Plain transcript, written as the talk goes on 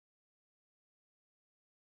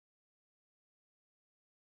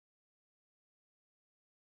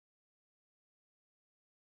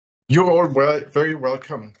You're all very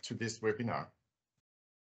welcome to this webinar.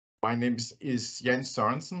 My name is Jens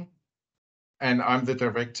Sørensen, and I'm the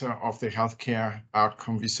director of the Healthcare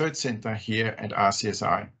Outcome Research Center here at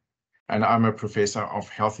RCSI, and I'm a professor of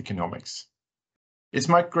health economics. It's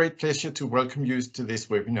my great pleasure to welcome you to this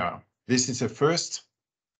webinar. This is a first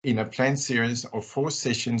in a planned series of 4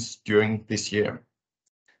 sessions during this year.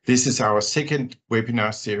 This is our second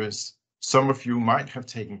webinar series. Some of you might have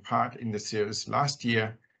taken part in the series last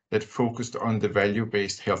year that focused on the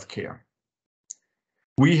value-based healthcare.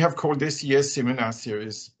 We have called this year's seminar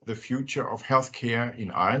series The Future of Healthcare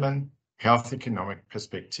in Ireland, Health Economic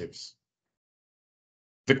Perspectives.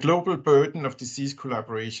 The global burden of disease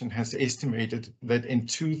collaboration has estimated that in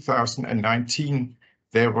 2019,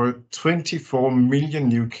 there were 24 million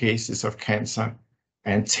new cases of cancer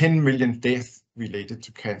and 10 million deaths related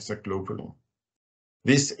to cancer globally.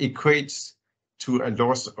 This equates to a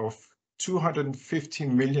loss of 250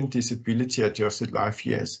 million disability-adjusted life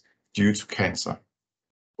years due to cancer.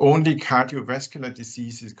 Only cardiovascular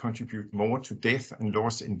diseases contribute more to death and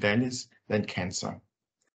loss in Dallas than cancer.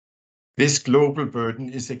 This global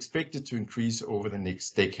burden is expected to increase over the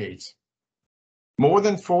next decade. More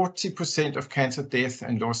than 40% of cancer death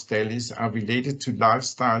and lost Dallas are related to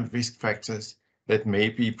lifestyle risk factors that may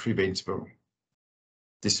be preventable.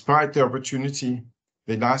 Despite the opportunity,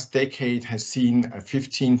 the last decade has seen a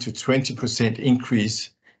 15 to 20% increase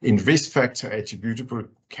in risk factor attributable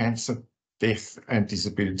cancer, death, and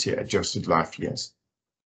disability-adjusted life years.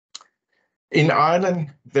 In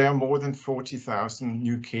Ireland, there are more than 40,000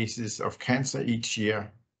 new cases of cancer each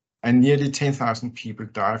year, and nearly 10,000 people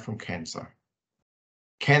die from cancer.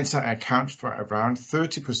 Cancer accounts for around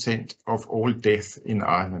 30% of all deaths in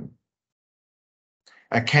Ireland.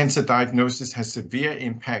 A cancer diagnosis has severe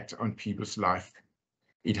impact on people's life.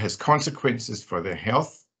 It has consequences for their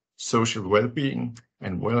health, social well-being,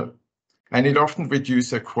 and it often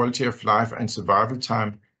reduces their quality of life and survival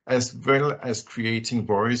time, as well as creating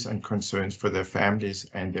worries and concerns for their families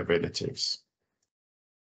and their relatives.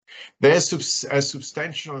 There is a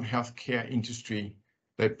substantial healthcare industry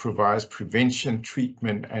that provides prevention,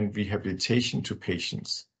 treatment, and rehabilitation to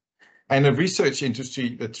patients, and a research industry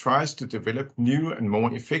that tries to develop new and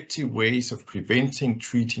more effective ways of preventing,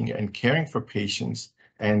 treating, and caring for patients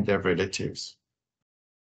and their relatives.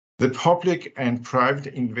 The public and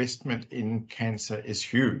private investment in cancer is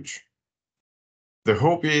huge. The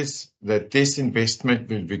hope is that this investment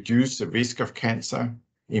will reduce the risk of cancer,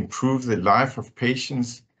 improve the life of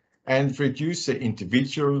patients, and reduce the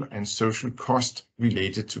individual and social cost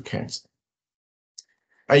related to cancer.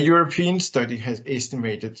 A European study has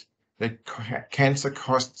estimated that cancer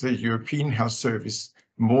costs the European Health Service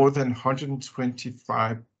more than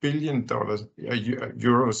 $125 billion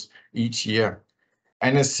euros each year,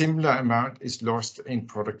 and a similar amount is lost in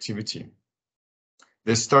productivity.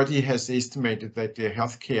 The study has estimated that the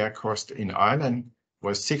healthcare cost in Ireland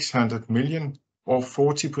was 600 million, or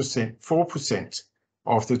 4%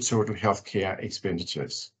 of the total healthcare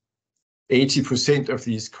expenditures. 80% of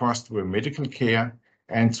these costs were medical care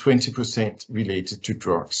and 20% related to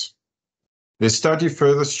drugs. The study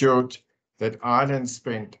further showed that Ireland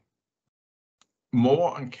spent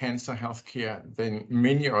more on cancer healthcare than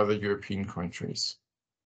many other European countries.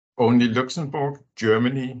 Only Luxembourg,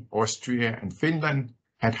 Germany, Austria, and Finland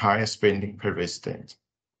had higher spending per resident.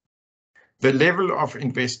 The level of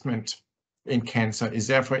investment in cancer is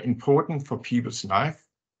therefore important for people's life,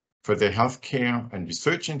 for the healthcare and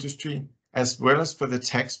research industry, as well as for the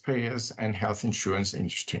taxpayers and health insurance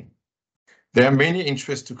industry. There are many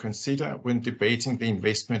interests to consider when debating the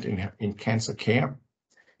investment in cancer care.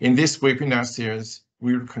 In this webinar series,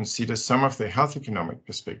 we will consider some of the health economic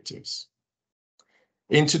perspectives.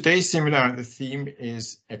 In today's seminar, the theme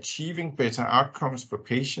is achieving better outcomes for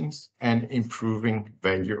patients and improving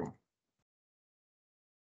value.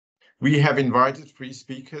 We have invited 3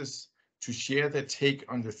 speakers to share their take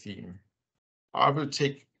on the theme. I will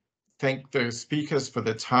thank the speakers for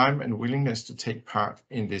their time and willingness to take part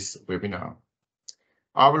in this webinar.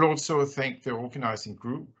 I will also thank the organizing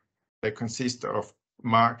group that consists of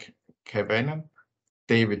Mark Kavanagh,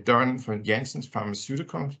 David Dunn from Janssen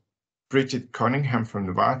Pharmaceuticals, Bridget Cunningham from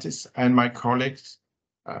Novartis, and my colleagues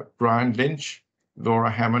Brian Lynch, Laura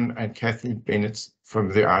Hammond, and Kathy Bennett from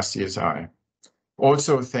the RCSI.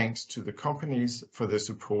 Also thanks to the companies for the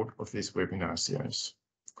support of this webinar series.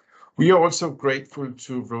 We are also grateful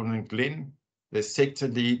to Ronan Glynn, the sector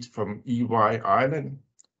lead from EY Ireland.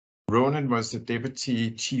 Ronan was the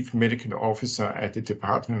Deputy Chief Medical Officer at the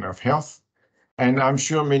Department of Health, and I'm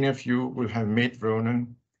sure many of you will have met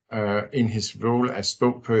Ronan in his role as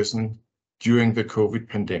spokesperson during the COVID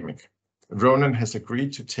pandemic. Ronan has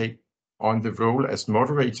agreed to take on the role as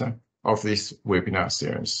moderator of this webinar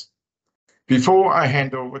series. Before I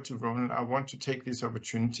hand over to Ronan, I want to take this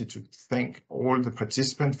opportunity to thank all the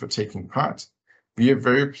participants for taking part. We are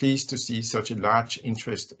very pleased to see such a large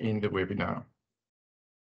interest in the webinar.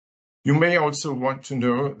 You may also want to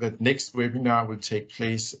know that next webinar will take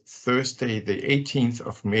place Thursday, the 18th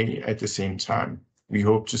of May at the same time. We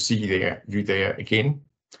hope to see you there again.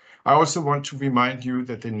 I also want to remind you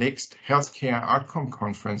that the next Healthcare Outcome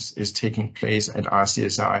Conference is taking place at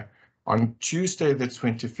RCSI on Tuesday, the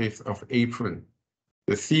 25th of April.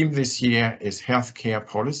 The theme this year is Healthcare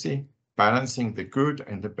Policy, Balancing the Good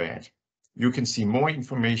and the Bad. You can see more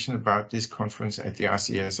information about this conference at the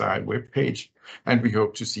RCSI webpage, and we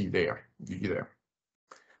hope to see you there.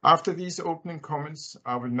 After these opening comments,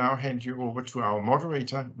 I will now hand you over to our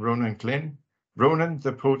moderator, Ronan Glynn. Ronan,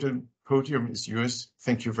 the podium is yours.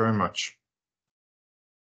 Thank you very much.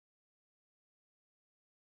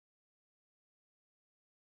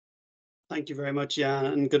 Thank you very much, Jan,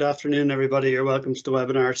 and good afternoon, everybody. You're welcome to the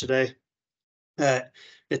webinar today.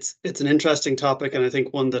 It's an interesting topic, and I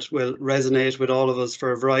think one that will resonate with all of us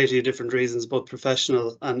for a variety of different reasons, both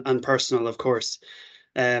professional and personal, of course.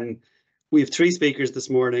 We have three speakers this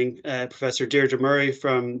morning: Professor Deirdre Murray,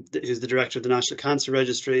 who's the director of the National Cancer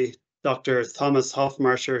Registry, Dr. Thomas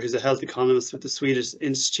Hofmarcher, who's a health economist with the Swedish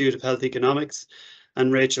Institute of Health Economics,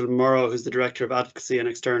 and Rachel Morrow, who's the director of advocacy and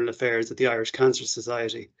external affairs at the Irish Cancer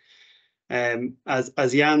Society. As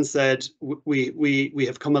Jan said, we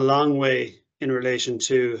have come a long way in relation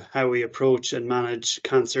to how we approach and manage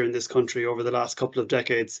cancer in this country over the last couple of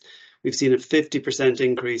decades. We've seen a 50%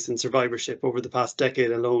 increase in survivorship over the past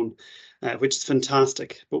decade alone, which is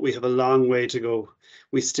fantastic, but we have a long way to go.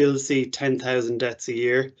 We still see 10,000 deaths a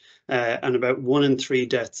year, and about 1 in 3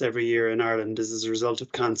 deaths every year in Ireland is as a result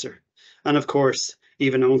of cancer. And of course,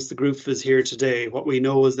 even amongst the group of us here today, what we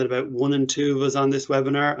know is that about 1 in 2 of us on this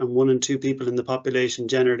webinar and 1 in 2 people in the population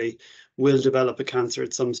generally will develop a cancer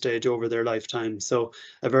at some stage over their lifetime. So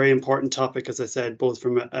a very important topic, as I said, both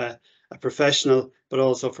from a professional, but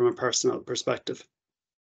also from a personal perspective.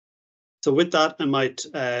 So with that, I might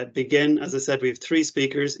begin. As I said, we have 3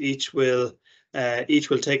 speakers. Each will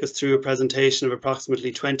take us through a presentation of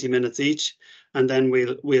approximately 20 minutes each. And then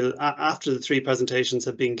we'll after the 3 presentations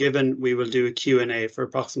have been given, we will do a Q&A for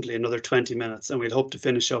approximately another 20 minutes, and we'll hope to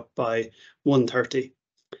finish up by 1:30.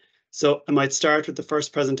 So I might start with the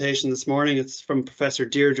first presentation this morning. It's from Professor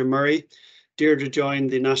Deirdre Murray. Deirdre joined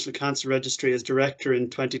the National Cancer Registry as director in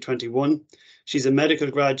 2021. She's a medical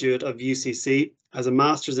graduate of UCC, has a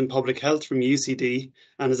master's in public health from UCD,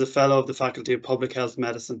 and is a fellow of the Faculty of Public Health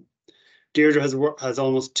Medicine. Deirdre has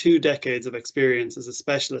almost 2 decades of experience as a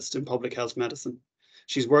specialist in public health medicine.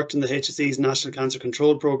 She's worked in the HSE's National Cancer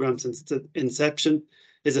Control Programme since its inception,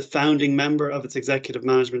 is a founding member of its executive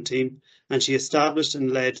management team, and she established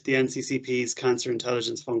and led the NCCP's Cancer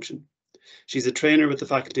Intelligence function. She's a trainer with the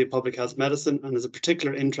Faculty of Public Health Medicine and has a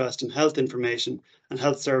particular interest in health information and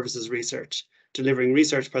health services research, delivering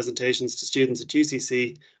research presentations to students at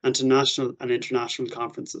UCC and to national and international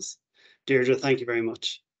conferences. Deirdre, thank you very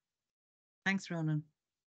much. Thanks, Ronan.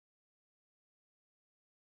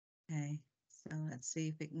 Okay, so let's see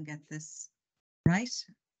if we can get this right.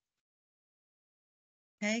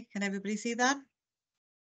 Okay, can everybody see that?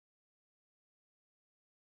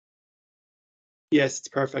 Yes, it's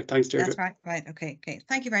perfect. Thanks, Deirdre. That's right. Okay.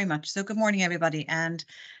 Thank you very much. So good morning, everybody. And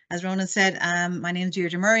as Ronan said, my name is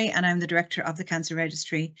Deirdre Murray, and I'm the director of the Cancer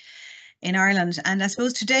Registry in Ireland. And I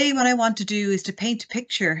suppose today what I want to do is to paint a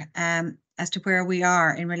picture as to where we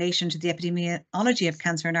are in relation to the epidemiology of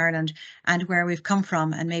cancer in Ireland and where we've come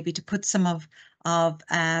from, and maybe to put some of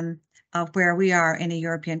where we are in a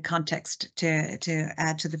European context to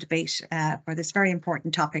add to the debate for this very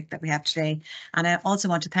important topic that we have today. And I also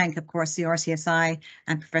want to thank, of course, the RCSI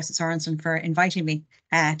and Professor Sorensen for inviting me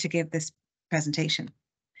to give this presentation.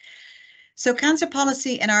 So cancer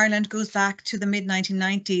policy in Ireland goes back to the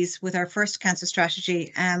mid-1990s with our first cancer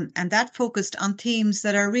strategy, and that focused on themes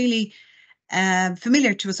that are really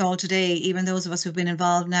familiar to us all today, even those of us who've been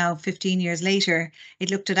involved now 15 years later.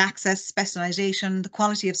 It looked at access, specialisation, the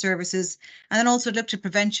quality of services, and then also looked at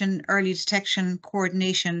prevention, early detection,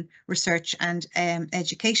 coordination, research and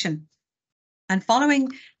education. And following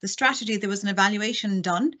the strategy, there was an evaluation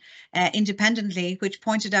done independently, which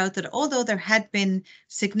pointed out that although there had been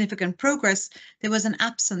significant progress, there was an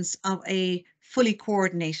absence of a fully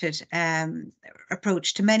coordinated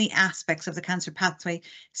approach to many aspects of the cancer pathway,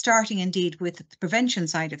 starting indeed with the prevention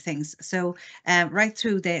side of things. So right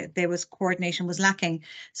through there was coordination was lacking.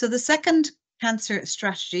 So the second cancer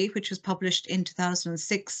strategy, which was published in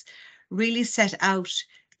 2006, really set out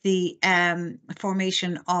the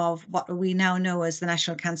formation of what we now know as the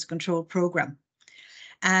National Cancer Control Programme.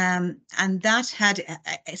 And that had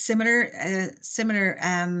a similar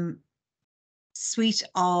suite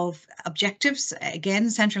of objectives. Again,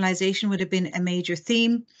 centralisation would have been a major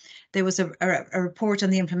theme. There was a report on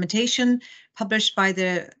the implementation published by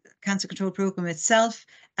the Cancer Control Programme itself,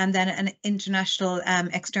 and then an international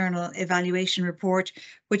external evaluation report,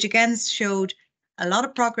 which again showed a lot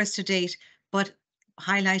of progress to date, but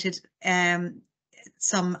highlighted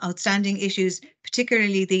some outstanding issues,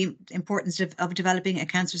 particularly the importance of developing a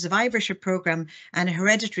cancer survivorship programme and a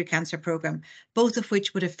hereditary cancer programme, both of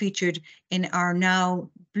which would have featured in our now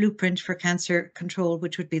blueprint for cancer control,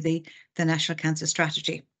 which would be the National Cancer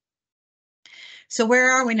Strategy. So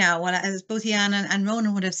where are we now? Well, as both Jan and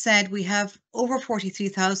Ronan would have said, we have over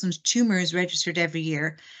 43,000 tumours registered every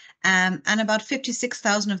year. And about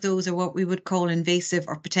 56,000 of those are what we would call invasive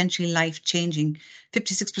or potentially life-changing.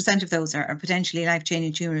 56% of those are potentially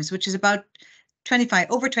life-changing tumours, which is about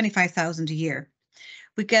over 25,000 a year.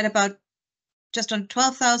 We get about just under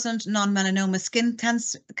 12,000 non-melanoma skin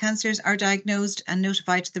cancers are diagnosed and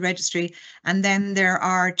notified to the registry. And then there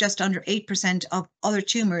are just under 8% of other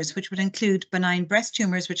tumours, which would include benign breast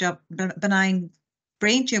tumours, which are benign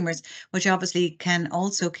brain tumours, which obviously can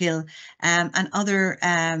also kill, and other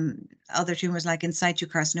tumours like in situ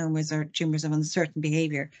carcinomas or tumours of uncertain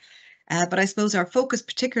behaviour. But I suppose our focus,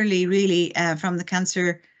 particularly really from the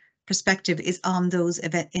cancer perspective, is on those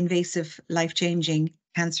invasive life-changing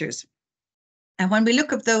cancers. And when we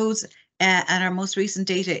look at those, and our most recent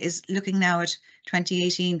data is looking now at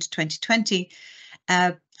 2018 to 2020,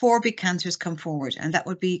 4 big cancers come forward, and that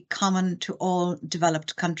would be common to all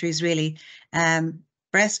developed countries really.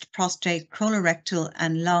 Breast, prostate, colorectal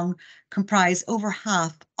and lung comprise over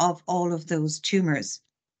half of all of those tumours.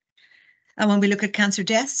 And when we look at cancer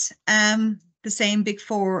deaths, the same big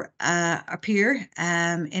 4 appear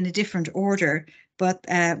in a different order, but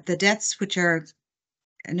the deaths which are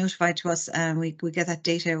notified to us, we get that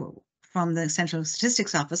data from the Central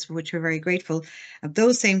Statistics Office, for which we're very grateful.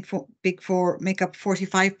 Those same big 4 make up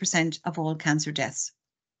 45% of all cancer deaths.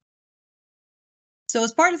 So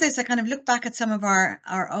as part of this, I kind of look back at some of our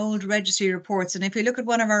old registry reports. And if we look at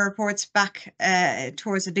one of our reports back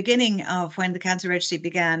towards the beginning of when the Cancer Registry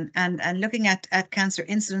began, and looking at cancer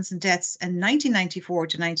incidence and deaths in 1994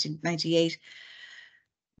 to 1998,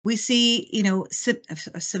 we see, you know,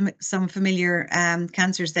 some familiar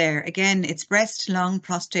cancers there. Again, it's breast, lung,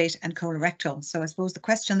 prostate and colorectal. So I suppose the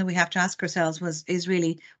question that we have to ask ourselves is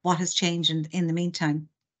really what has changed in the meantime.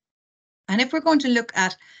 And if we're going to look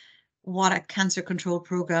at what a cancer control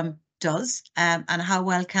programme does and how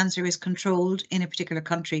well cancer is controlled in a particular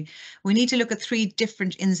country, we need to look at 3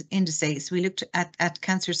 different indices. We looked at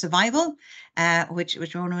cancer survival,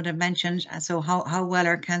 which Ronan would have mentioned. So how well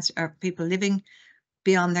are people living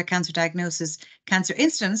beyond their cancer diagnosis, cancer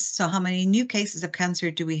incidence, so how many new cases of cancer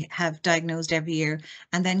do we have diagnosed every year,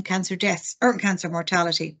 and then cancer deaths or cancer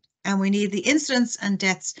mortality. And we need the incidence and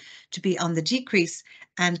deaths to be on the decrease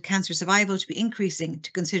and cancer survival to be increasing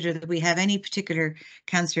to consider that we have any particular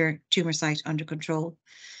cancer tumour site under control.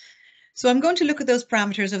 So I'm going to look at those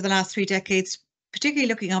parameters over the last 3 decades, particularly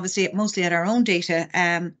looking obviously mostly at our own data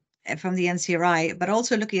from the NCRI, but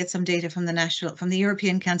also looking at some data from the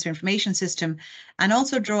European Cancer Information System, and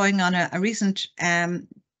also drawing on a recent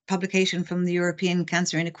publication from the European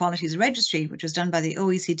Cancer Inequalities Registry, which was done by the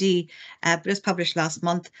OECD, but was published last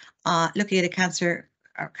month, looking at a cancer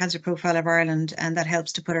profile of Ireland, and that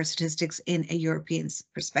helps to put our statistics in a European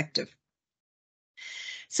perspective.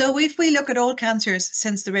 So if we look at all cancers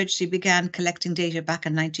since the registry began collecting data back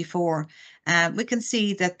in '94, we can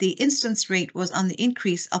see that the incidence rate was on the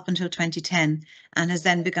increase up until 2010 and has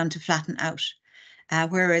then begun to flatten out,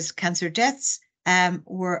 whereas cancer deaths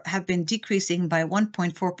have been decreasing by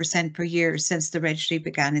 1.4% per year since the registry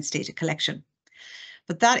began its data collection.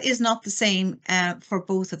 But that is not the same for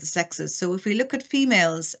both of the sexes. So if we look at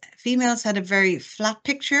females had a very flat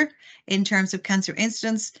picture in terms of cancer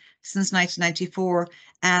incidence since 1994,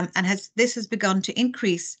 and this has begun to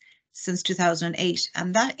increase since 2008.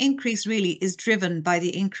 And that increase really is driven by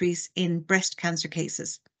the increase in breast cancer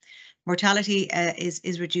cases. Mortality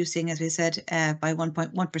is reducing, as we said, by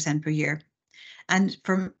 1.1% per year. And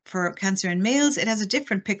for cancer in males, it has a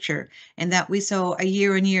different picture in that we saw a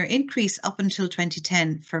year-on-year increase up until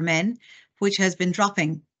 2010 for men, which has been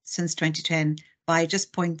dropping since 2010 by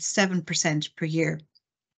just 0.7% per year.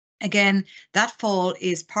 Again, that fall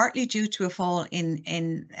is partly due to a fall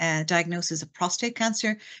in diagnosis of prostate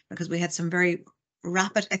cancer, because we had some very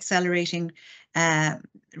rapid accelerating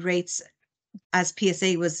rates as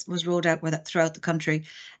PSA was rolled out throughout the country,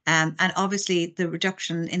 and obviously the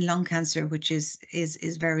reduction in lung cancer, which is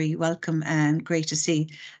very welcome and great to see,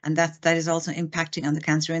 and that is also impacting on the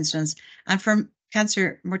cancer incidence. And for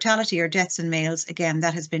cancer mortality or deaths in males, again,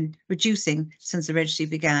 that has been reducing since the registry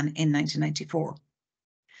began in 1994.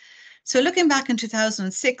 So looking back in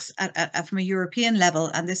 2006 from a European level,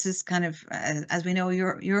 and this is kind of, as we know,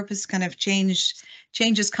 Europe has kind of changes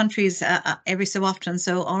countries every so often.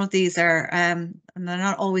 So all of these are, and they're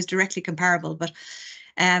not always directly comparable, but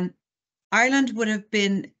Ireland would have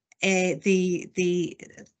been the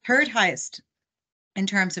third highest in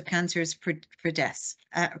terms of cancers for deaths,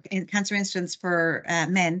 in cancer incidence for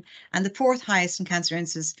men, and the fourth highest in cancer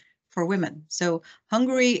incidence for women. So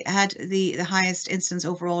Hungary had the highest incidence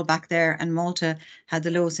overall back there, and Malta had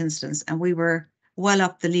the lowest incidence, and we were well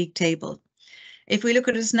up the league table. If we look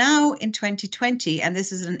at us now in 2020, and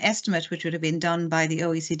this is an estimate which would have been done by the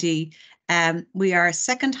OECD, we are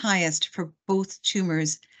second highest for both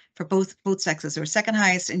tumours, for both sexes, or second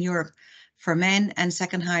highest in Europe for men and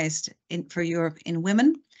second highest for Europe in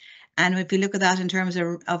women. And if we look at that in terms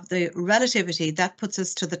of the relativity, that puts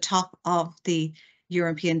us to the top of the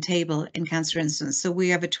European table in cancer incidence. So we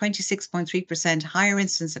have a 26.3% higher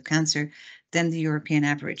incidence of cancer than the European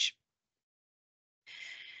average.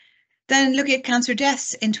 Then looking at cancer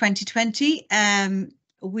deaths in 2020,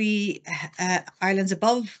 Ireland's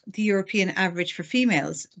above the European average for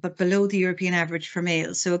females, but below the European average for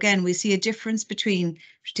males. So again, we see a difference between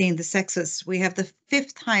the sexes. We have the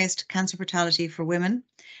 5th highest cancer mortality for women,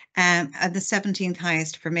 and the 17th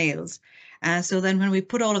highest for males. So then when we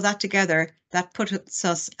put all of that together, that puts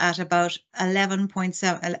us at about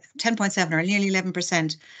 10.7 or nearly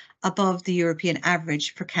 11% above the European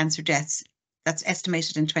average for cancer deaths. That's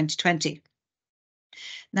estimated in 2020.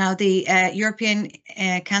 Now, the European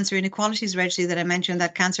Cancer Inequalities Registry that I mentioned,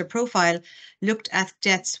 that cancer profile, looked at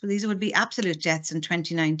deaths. These would be absolute deaths in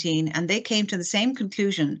 2019, and they came to the same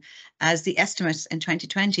conclusion as the estimates in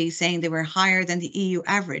 2020, saying they were higher than the EU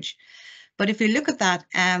average. But if we look at that,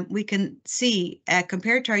 we can see,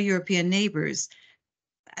 compared to our European neighbours,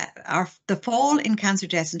 the fall in cancer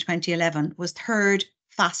deaths in 2011 was third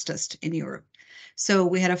fastest in Europe. So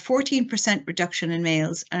we had a 14% reduction in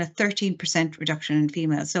males and a 13% reduction in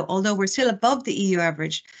females. So although we're still above the EU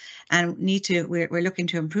average and we're looking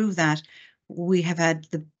to improve that, we have had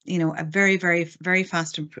a very, very, very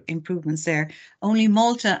fast improvements there. Only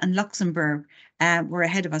Malta and Luxembourg were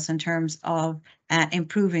ahead of us in terms of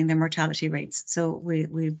improving their mortality rates. So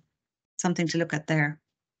we've something to look at there.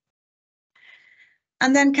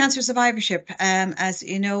 And then cancer survivorship. As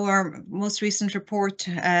you know, our most recent report,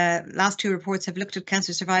 last 2 reports have looked at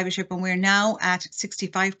cancer survivorship, and we're now at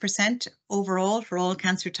 65% overall for all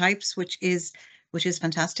cancer types, which is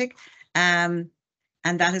fantastic. And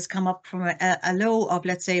that has come up from a low of,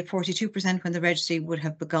 let's say, 42% when the registry would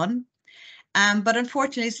have begun. But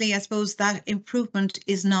unfortunately, I suppose that improvement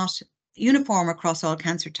is not uniform across all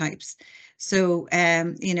cancer types. So,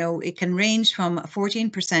 it can range from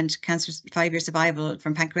 14% cancer 5-year survival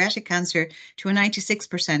from pancreatic cancer to a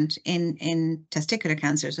 96% in testicular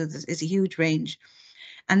cancer. So it's a huge range.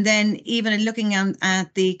 And then even in looking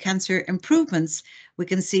at the cancer improvements, we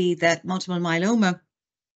can see that multiple myeloma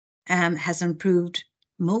has improved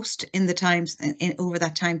most in the times over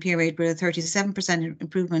that time period, with a 37%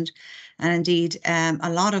 improvement. And indeed, a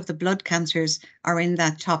lot of the blood cancers are in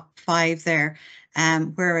that top 5 there.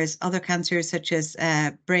 Whereas other cancers such as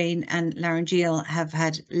brain and laryngeal have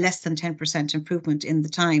had less than 10% improvement in the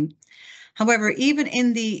time. However, even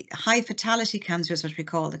in the high fatality cancers, what we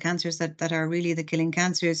call the cancers that are really the killing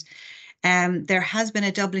cancers, there has been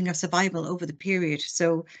a doubling of survival over the period.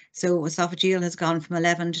 So esophageal has gone from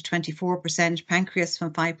 11 to 24%, pancreas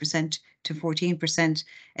from 5% to 14%.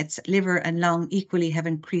 Its liver and lung equally have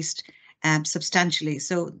increased substantially.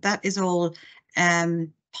 So that is all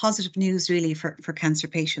positive news really for cancer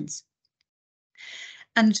patients.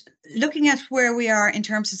 And looking at where we are in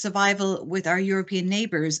terms of survival with our European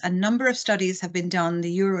neighbours, a number of studies have been done,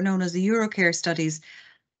 known as the Eurocare studies,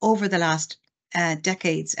 over the last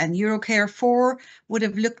decades. And Eurocare 4 would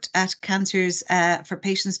have looked at cancers for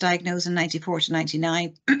patients diagnosed in 94 to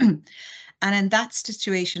 99. And in that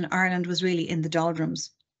situation, Ireland was really in the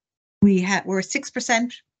doldrums. We're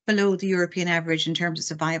 6% below the European average in terms of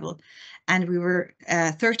survival, and we were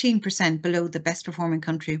 13% below the best performing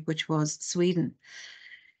country, which was Sweden.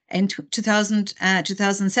 In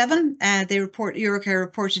 2007, Eurocare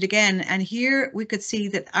reported again, and here we could see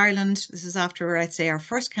that Ireland, this is after, I'd say, our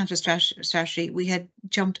first cancer strategy, we had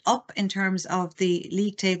jumped up in terms of the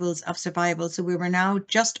league tables of survival. So we were now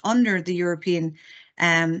just under the European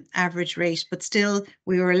average rate, but still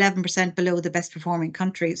we were 11% below the best performing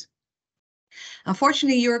countries.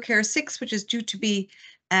 Unfortunately, Eurocare 6, which is due to be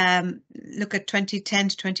look at 2010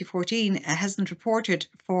 to 2014, hasn't reported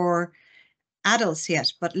for adults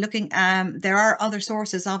yet, but looking there are other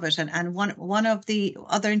sources of it, and one of the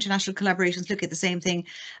other international collaborations look at the same thing,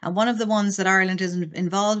 and one of the ones that Ireland is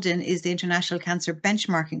involved in is the International Cancer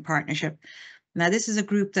Benchmarking Partnership. Now, this is a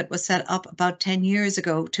group that was set up about 10 years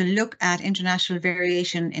ago to look at international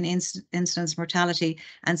variation in incidence, mortality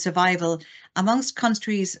and survival amongst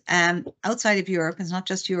countries outside of Europe. It's not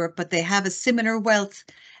just Europe, but they have a similar wealth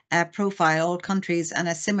profile, all countries, and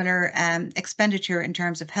a similar expenditure in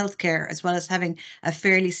terms of healthcare, as well as having a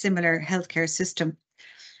fairly similar healthcare system.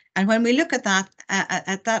 And when we look at that,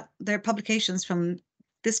 there are publications from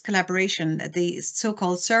this collaboration, the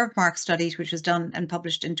so-called ServMark study, which was done and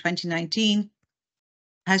published in 2019,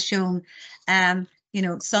 has shown,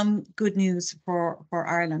 some good news for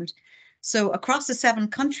Ireland. So across the 7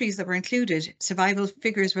 countries that were included, survival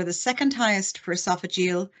figures were the second highest for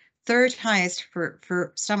esophageal, third highest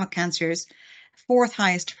for stomach cancers, fourth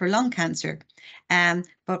highest for lung cancer.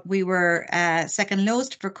 But we were second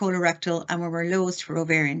lowest for colorectal, and we were lowest for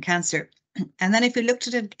ovarian cancer. And then if we looked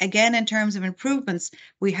at it again in terms of improvements,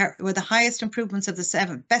 we were the highest improvements of the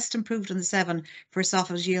 7, best improved in the 7 for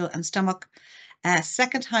esophageal and stomach,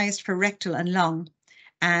 second highest for rectal and lung,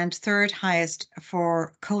 and third highest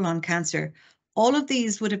for colon cancer. All of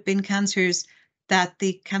these would have been cancers that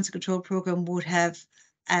the Cancer Control Programme would have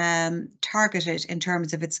targeted in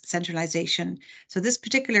terms of its centralisation. So this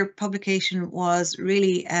particular publication was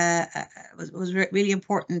really really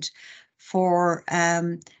important for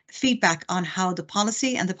feedback on how the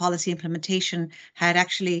policy and the policy implementation had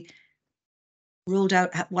actually rolled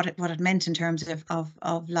out what it meant in terms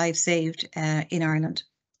of lives saved in Ireland.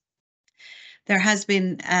 There has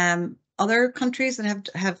been other countries that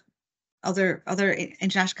have other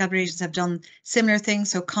international collaborations have done similar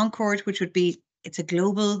things. So Concord, which would be, it's a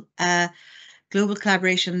global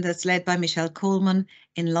collaboration that's led by Michelle Coleman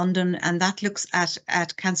in London, and that looks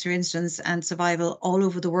at cancer incidence and survival all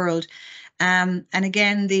over the world. And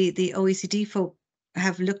again, the OECD folk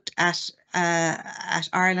have looked at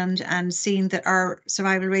Ireland and seen that our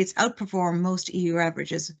survival rates outperform most EU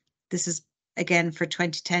averages. This is again for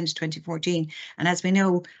 2010 to 2014, and as we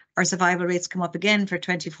know, our survival rates come up again for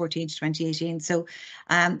 2014 to 2018. So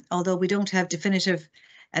although we don't have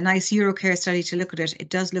a nice Eurocare study to look at it, it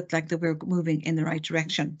does look like that we're moving in the right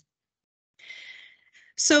direction.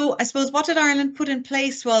 So I suppose, what did Ireland put in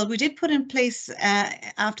place? Well, we did put in place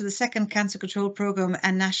after the second Cancer Control Programme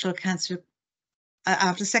and National Cancer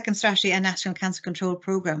after the second strategy and National Cancer Control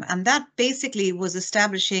Programme, and that basically was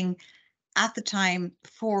establishing at the time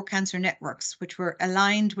 4 cancer networks, which were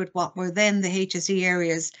aligned with what were then the HSE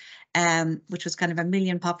areas, which was kind of 1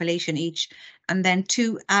 million population each, and then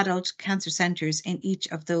 2 adult cancer centres in each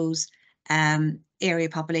of those area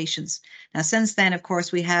populations. Now, since then, of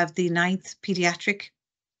course, we have the 9th paediatric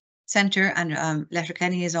centre, and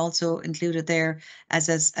Letterkenny is also included there as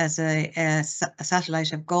a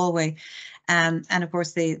satellite of Galway, and of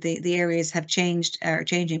course the areas have changed, are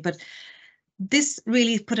changing, but this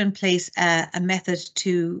really put in place a method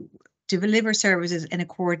to deliver services in a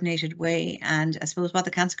coordinated way. And I suppose what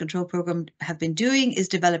the Cancer Control Programme have been doing is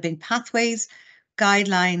developing pathways,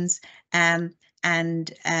 guidelines, and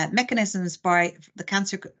mechanisms for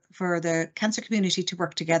the cancer community to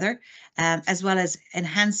work together, as well as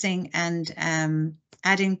enhancing and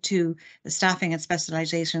adding to the staffing and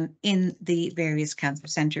specialisation in the various cancer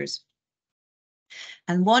centres.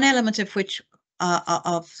 And one element of which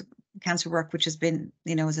of cancer work, which has been,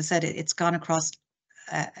 as I said, it's gone across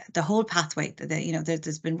the whole pathway.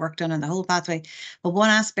 There's been work done on the whole pathway. But one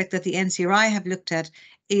aspect that the NCRI have looked at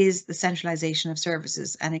is the centralisation of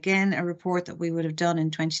services. And again, a report that we would have done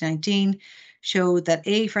in 2019 showed that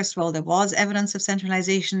first of all, there was evidence of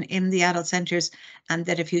centralisation in the adult centres, and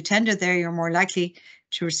that if you tender there, you're more likely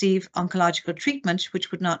to receive oncological treatment,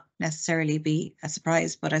 which would not necessarily be a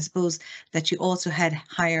surprise, but I suppose that you also had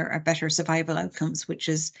higher or better survival outcomes, which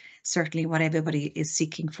is certainly what everybody is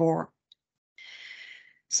seeking for.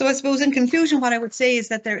 So I suppose in conclusion, what I would say is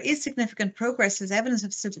that there is significant progress. There's evidence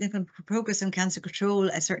of significant progress in cancer control,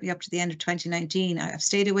 certainly up to the end of 2019. I've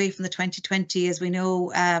stayed away from the 2020, as we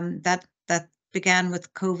know, that began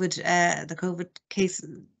with COVID, the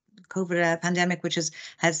COVID pandemic, which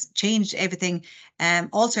has changed everything,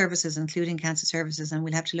 all services, including cancer services, and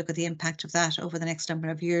we'll have to look at the impact of that over the next number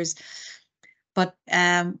of years. But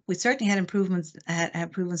we certainly had improvements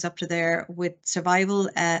up to there, with survival,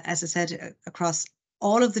 as I said, across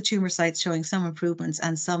all of the tumour sites showing some improvements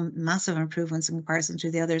and some massive improvements in comparison to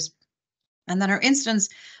the others. and that our incidence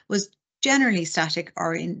was generally static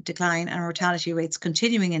or in decline, and mortality rates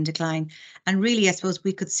continuing in decline. And really, I suppose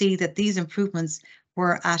we could see that these improvements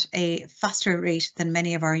were at a faster rate than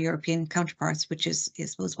many of our European counterparts, which is, I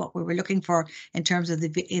suppose, what we were looking for in terms of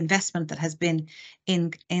the investment that has been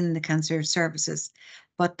in the cancer services.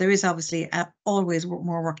 But there is obviously always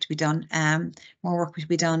more work to be done. More work to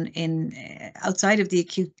be done in outside of the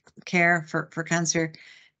acute care for cancer.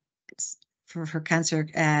 For cancer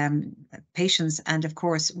patients, and of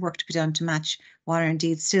course work to be done to match what are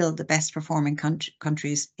indeed still the best performing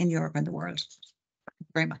countries in Europe and the world. Thank you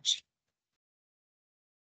very much.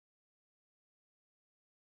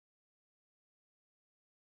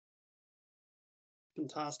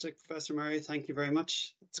 Fantastic, Professor Murray. Thank you very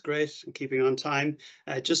much. It's great and keeping on time.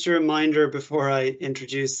 Just a reminder before I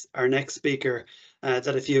introduce our next speaker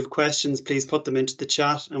that if you have questions, please put them into the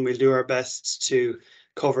chat and we'll do our best to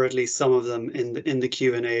cover at least some of them in the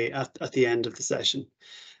Q&A at the end of the session.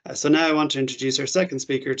 So now I want to introduce our second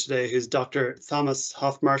speaker today, who's Dr. Thomas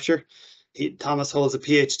Hofmarcher. Thomas holds a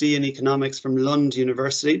PhD in economics from Lund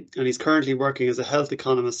University, and he's currently working as a health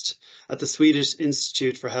economist at the Swedish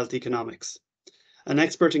Institute for Health Economics. An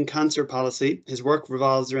expert in cancer policy, his work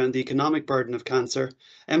revolves around the economic burden of cancer,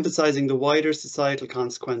 emphasising the wider societal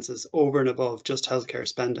consequences over and above just healthcare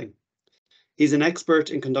spending. He's an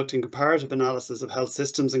expert in conducting comparative analysis of health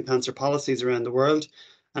systems and cancer policies around the world,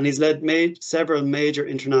 and he's led several major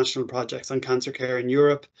international projects on cancer care in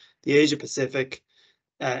Europe, the Asia Pacific,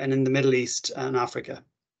 and in the Middle East and Africa.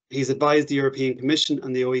 He's advised the European Commission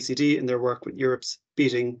and the OECD in their work with Europe's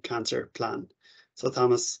Beating Cancer Plan. So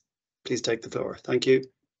Thomas, please take the floor. Thank you.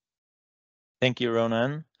 Thank you,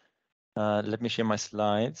 Ronan. Let me share my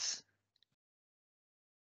slides.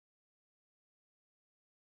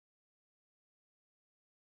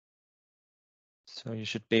 So you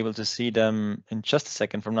should be able to see them in just a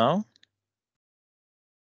second from now.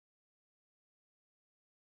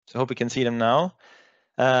 So I hope you can see them now.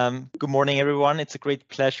 Good morning, everyone. It's a great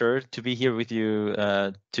pleasure to be here with you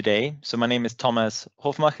today. So my name is Thomas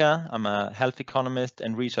Hofmarcher. I'm a health economist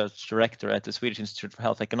and research director at the Swedish Institute for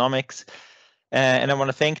Health Economics. And I want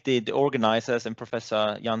to thank the organizers and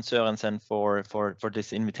Professor Jan Sørensen for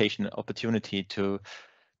this invitation opportunity to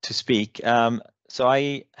speak. So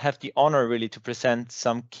I have the honor really to present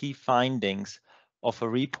some key findings of a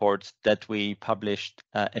report that we published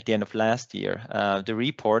at the end of last year. The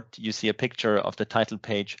report, you see a picture of the title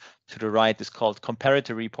page to the right, is called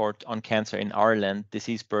Comparative Report on Cancer in Ireland,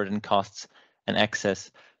 Disease Burden, Costs and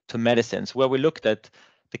Access to Medicines, where we looked at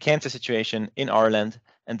the cancer situation in Ireland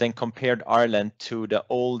and then compared Ireland to the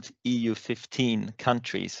old EU 15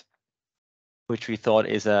 countries, which we thought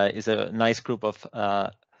is a nice group of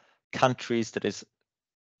countries that is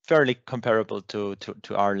fairly comparable to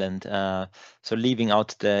Ireland. So leaving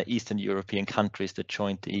out the Eastern European countries that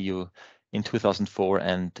joined the EU in 2004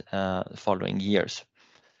 and following years.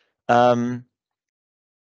 And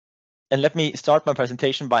let me start my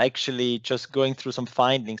presentation by actually just going through some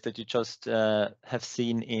findings that you just have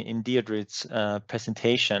seen in Deirdre's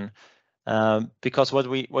presentation. Because what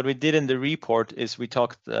we did in the report is we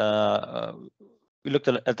looked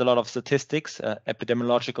at a lot of statistics,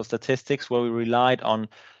 epidemiological statistics, where we relied on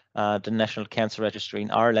the National Cancer Registry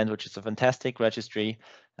in Ireland, which is a fantastic registry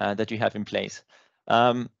that you have in place.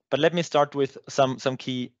 But let me start with some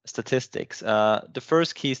key statistics. The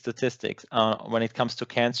first key statistics when it comes to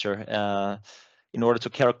cancer, in order to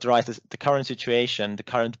characterize the current situation, the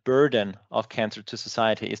current burden of cancer to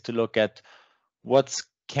society, is to look at what's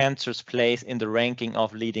cancer's place in the ranking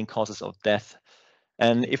of leading causes of death.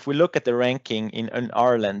 And if we look at the ranking in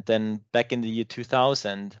Ireland, then back in the year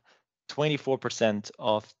 2000, 24%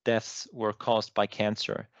 of deaths were caused by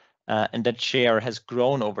cancer. And that share has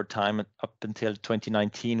grown over time up until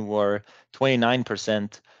 2019, where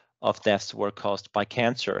 29% of deaths were caused by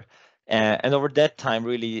cancer. And over that time,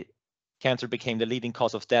 really, cancer became the leading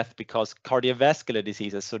cause of death because cardiovascular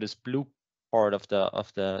diseases, so this blue part of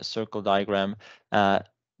the circle diagram,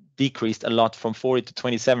 decreased a lot from 40 to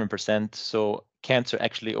 27%. So cancer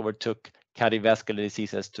actually overtook cardiovascular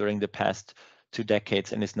diseases during the past 2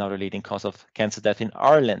 decades and is now the leading cause of cancer death in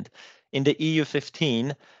Ireland. In the EU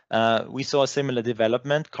 15, we saw a similar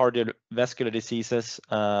development, cardiovascular diseases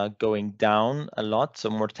going down a lot. So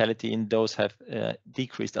mortality in those have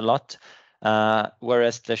decreased a lot,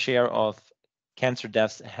 whereas the share of cancer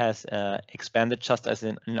deaths has expanded just as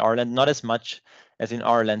in Ireland, not as much as in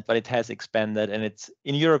Ireland, but it has expanded, and it's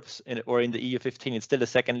in Europe or in the EU 15, it's still the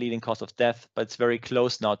second leading cause of death, but it's very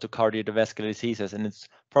close now to cardiovascular diseases, and it's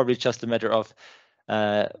probably just a matter of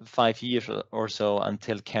 5 years or so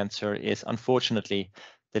until cancer is unfortunately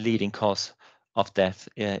the leading cause of death,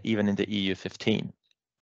 even in the EU 15.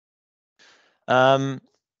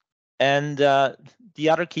 The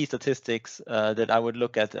other key statistics that I would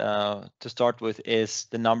look at to start with is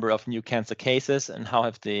the number of new cancer cases and how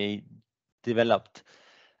have they developed.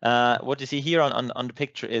 What you see here on the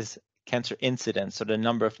picture is cancer incidence, so the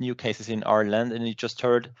number of new cases in Ireland, and you just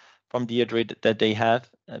heard from Deirdre that they have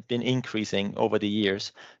been increasing over the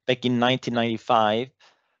years. Back in 1995,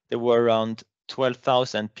 there were around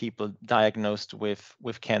 12,000 people diagnosed with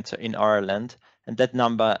cancer in Ireland, and that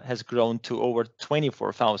number has grown to over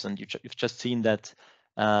 24,000. You've just seen that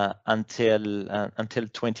until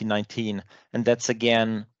 2019, and that's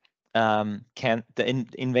again the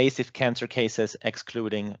invasive cancer cases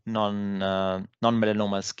excluding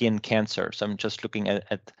non-melanoma skin cancer. So I'm just looking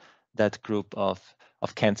at that group of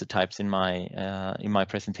cancer types in my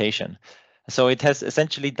presentation. So it has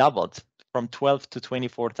essentially doubled from 12 to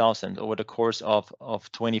 24,000 over the course of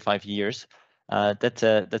 25 years. That's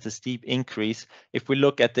a steep increase. If we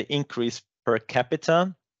look at the increase per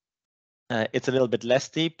capita, it's a little bit less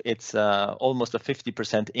steep. It's almost a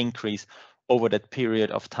 50% increase over that period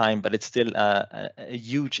of time, but it's still a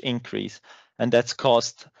huge increase, and that's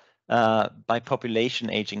caused by population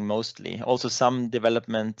aging mostly. Also some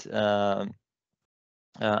development,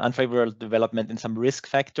 unfavorable development in some risk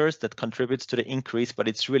factors that contributes to the increase, but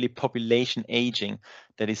it's really population aging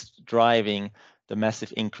that is driving the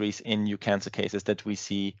massive increase in new cancer cases that we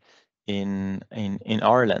see in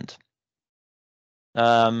Ireland.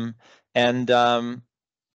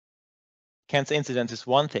 Cancer incidence is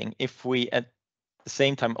one thing. If we at the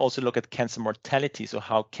same time also look at cancer mortality, so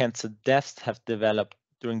how cancer deaths have developed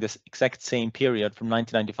during this exact same period from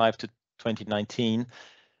 1995 to 2019,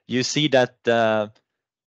 you see that the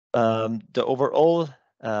overall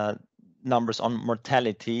numbers on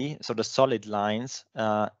mortality, so the solid lines,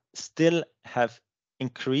 still have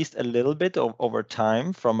increased a little bit over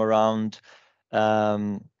time from around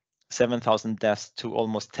 7,000 deaths to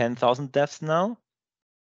almost 10,000 deaths now.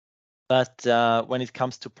 But when it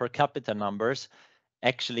comes to per capita numbers,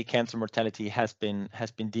 actually cancer mortality has been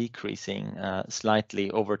decreasing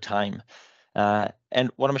slightly over time.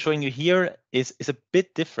 And what I'm showing you here is a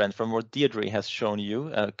bit different from what Deirdre has shown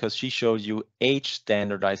you, because she showed you age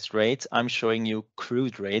standardized rates. I'm showing you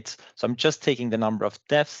crude rates. So I'm just taking the number of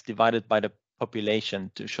deaths divided by the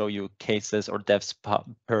population to show you cases or deaths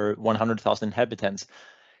per 100,000 inhabitants.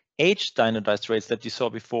 Age standardized rates that you saw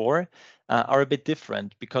before are a bit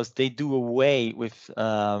different because they do away with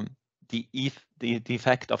the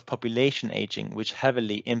effect of population aging, which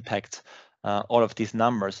heavily impacts all of these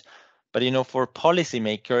numbers. But you know, for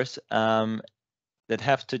policymakers that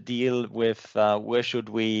have to deal with where should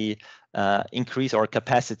we increase our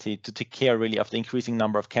capacity to take care really of the increasing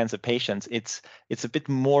number of cancer patients, it's a bit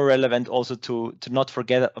more relevant also to not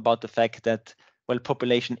forget about the fact that, well,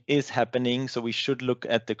 population is happening, so we should look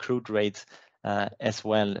at the crude rates as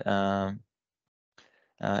well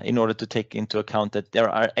in order to take into account that there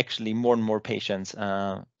are actually more and more patients.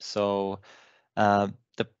 So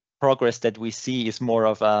the progress that we see is more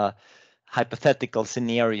of a hypothetical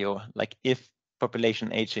scenario, like if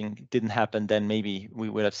population aging didn't happen, then maybe we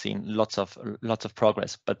would have seen lots of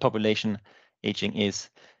progress. But population aging is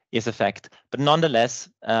a fact. But nonetheless,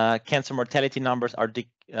 cancer mortality numbers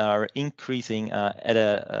are increasing at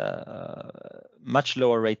a much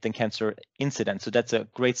lower rate than cancer incidence. So that's a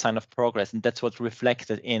great sign of progress, and that's what's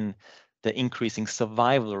reflected in the increasing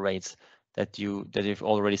survival rates that you've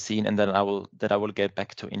already seen, and that I will get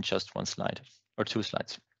back to in just one slide or two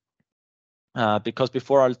slides. Because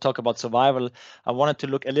before I'll talk about survival, I wanted to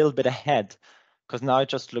look a little bit ahead, because now I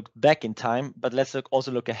just looked back in time, but let's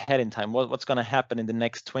also look ahead in time. What's going to happen in the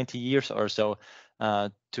next 20 years or so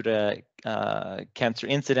to the cancer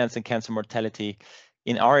incidence and cancer mortality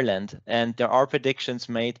in Ireland? And there are predictions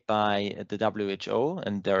made by the WHO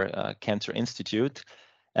and their Cancer Institute,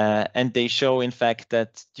 and they show, in fact,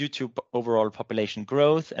 that due to overall population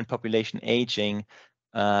growth and population aging,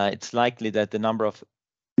 it's likely that the number of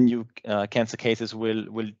new cancer cases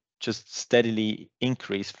will just steadily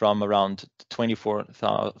increase from around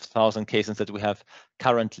 24,000 cases that we have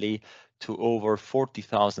currently to over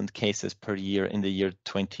 40,000 cases per year in the year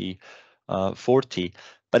 2040.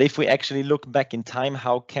 But if we actually look back in time,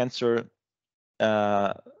 how cancer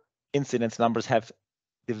incidence numbers have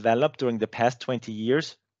developed during the past 20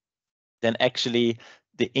 years, then actually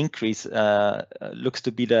the increase looks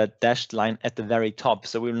to be the dashed line at the very top.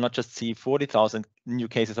 So we will not just see 40,000 new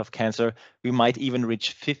cases of cancer, we might even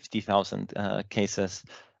reach 50,000 cases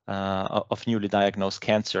of newly diagnosed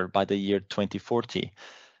cancer by the year 2040.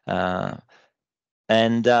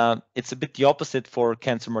 And it's a bit the opposite for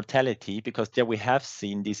cancer mortality, because there we have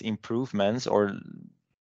seen these improvements or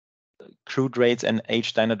crude rates and age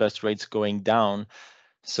standardized rates going down.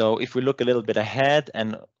 So if we look a little bit ahead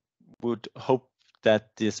and would hope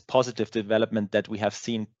that this positive development that we have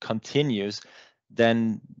seen continues,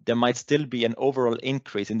 then there might still be an overall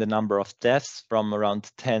increase in the number of deaths from around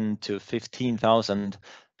 10 to 15,000,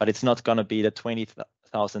 but it's not going to be the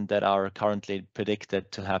 20,000 that are currently predicted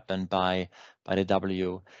to happen by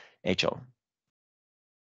the WHO.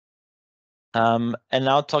 And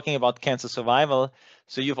now talking about cancer survival,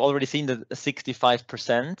 so you've already seen the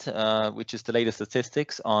 65%, which is the latest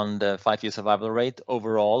statistics on the 5-year survival rate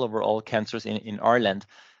overall over all cancers in Ireland.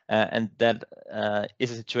 And that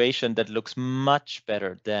is a situation that looks much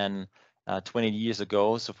better than 20 years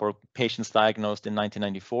ago. So for patients diagnosed in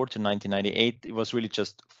 1994 to 1998, it was really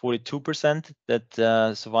just 42%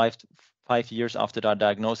 that survived 5 years after their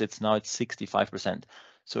diagnosis. Now it's 65%.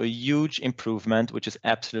 So a huge improvement, which is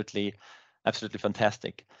absolutely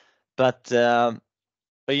fantastic. But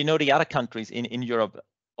you know, the other countries in Europe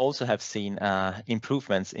also have seen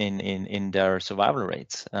improvements in their survival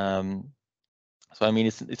rates. So I mean,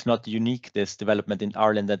 it's not unique, this development in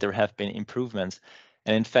Ireland, that there have been improvements.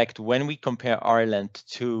 And in fact, when we compare Ireland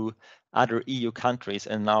to other EU countries,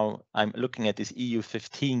 and now I'm looking at this EU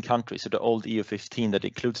 15 countries, so the old EU 15 that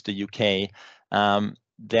includes the UK,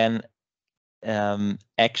 then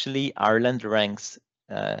actually Ireland ranks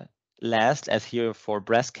last as here for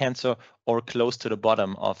breast cancer, or close to the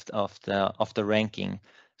bottom of the ranking.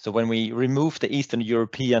 So when we remove the Eastern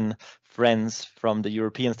European friends from the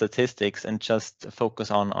European statistics and just focus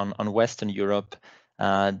on Western Europe,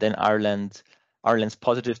 then Ireland's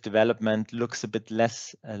positive development looks a bit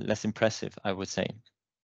less impressive, I would say.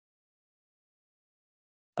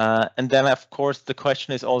 And then, of course, the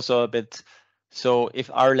question is also a bit, so if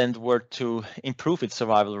Ireland were to improve its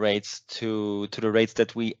survival rates to the rates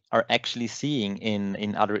that we are actually seeing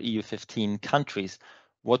in other EU 15 countries,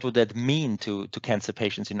 what would that mean to cancer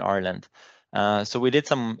patients in Ireland? So we did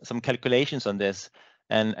some calculations on this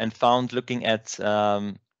and found, looking at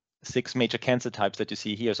 6 major cancer types that you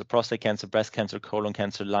see here, so prostate cancer, breast cancer, colon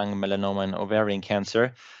cancer, lung, melanoma, and ovarian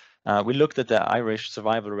cancer. We looked at the Irish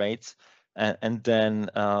survival rates and then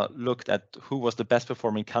looked at who was the best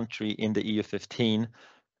performing country in the EU 15,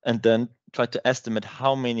 and then tried to estimate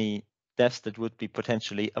how many deaths that would be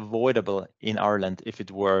potentially avoidable in Ireland if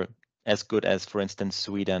it were as good as, for instance,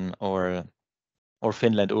 Sweden or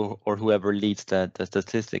Finland, or whoever leads the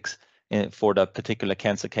statistics for the particular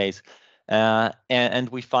cancer case. And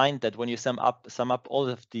we find that when you sum up all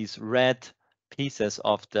of these red pieces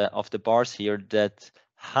of the bars here, that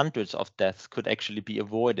hundreds of deaths could actually be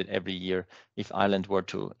avoided every year if Ireland were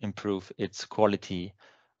to improve its quality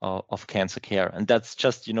of cancer care. And that's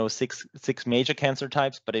just, you know, six major cancer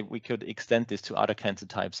types, but if we could extend this to other cancer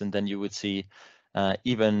types, and then you would see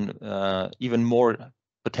even more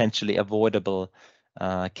potentially avoidable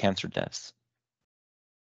cancer deaths.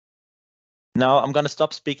 Now I'm going to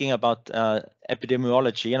stop speaking about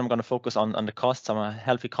epidemiology, and I'm going to focus on the costs. I'm a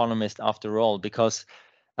health economist after all, because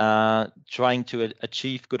trying to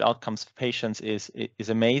achieve good outcomes for patients is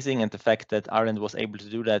amazing, and the fact that Ireland was able to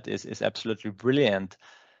do that is absolutely brilliant.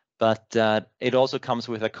 But it also comes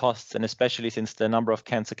with a cost, and especially since the number of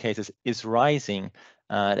cancer cases is rising,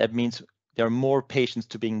 that means there are more patients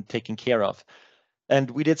to being taken care of. And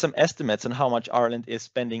we did some estimates on how much Ireland is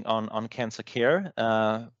spending on cancer care.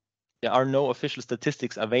 There are no official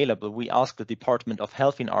statistics available. We asked the Department of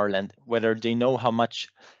Health in Ireland whether they know how much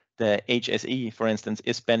the HSE, for instance,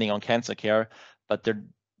 is spending on cancer care, but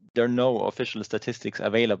there are no official statistics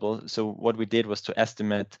available. So what we did was to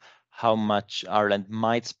estimate how much Ireland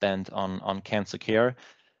might spend on cancer care.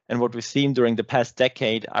 And what we've seen during the past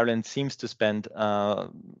decade, Ireland seems to spend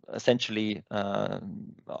essentially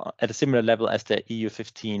at a similar level as the EU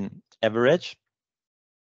 15 average.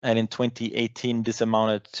 And in 2018, this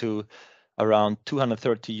amounted to around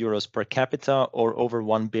 230 euros per capita, or over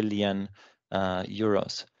 1 billion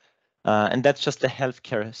euros. And that's just the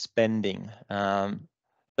healthcare spending.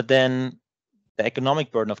 But then the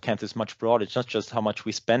economic burden of cancer is much broader. It's not just how much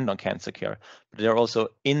we spend on cancer care, but there are also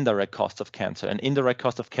indirect costs of cancer. And indirect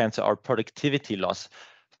costs of cancer are productivity loss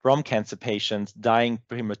from cancer patients dying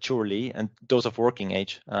prematurely, and those of working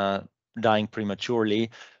age dying prematurely,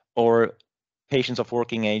 or patients of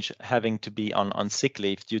working age having to be on sick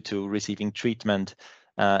leave due to receiving treatment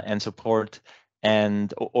and support,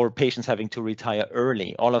 or patients having to retire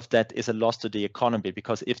early. All of that is a loss to the economy,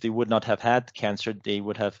 because if they would not have had cancer, they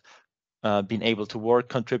would have been able to work,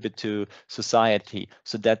 contribute to society.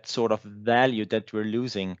 So that sort of value that we're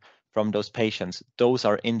losing from those patients, those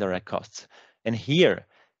are indirect costs. And here,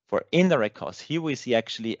 for indirect costs, here we see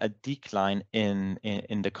actually a decline in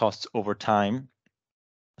the costs over time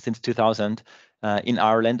since 2000 in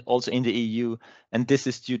Ireland, also in the EU. And this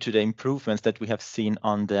is due to the improvements that we have seen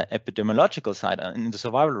on the epidemiological side in the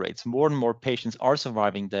survival rates. More and more patients are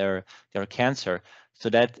surviving their cancer. So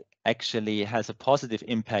that actually has a positive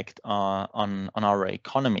impact on our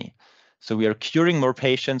economy. So we are curing more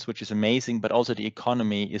patients, which is amazing, but also the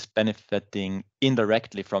economy is benefiting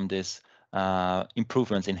indirectly from this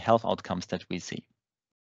improvements in health outcomes that we see.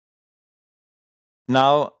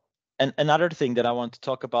 Now, another thing that I want to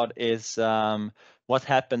talk about is what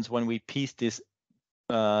happens when we piece this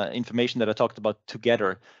information that I talked about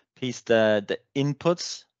together, piece the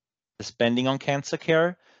inputs, the spending on cancer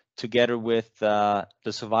care, together with the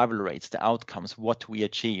survival rates, the outcomes, what we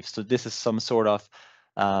achieve. So this is some sort of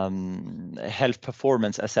health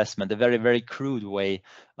performance assessment, a very, very crude way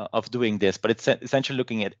of doing this, but it's essentially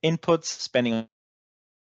looking at inputs, spending on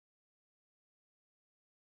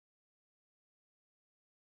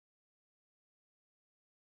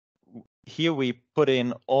here we put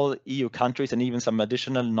in all EU countries and even some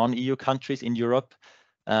additional non-EU countries in Europe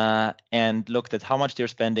and looked at how much they're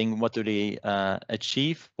spending, what do they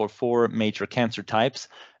achieve for 4 major cancer types.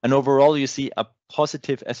 And overall, you see a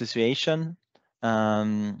positive association,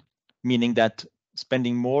 meaning that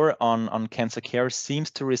spending more on cancer care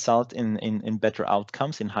seems to result in better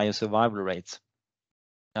outcomes, in higher survival rates,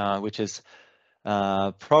 which is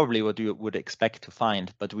probably what you would expect to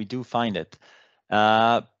find, but we do find it.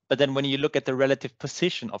 But then when you look at the relative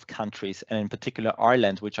position of countries, and in particular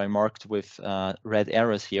Ireland, which I marked with red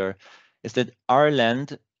arrows here, is that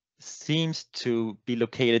Ireland seems to be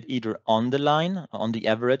located either on the line, on the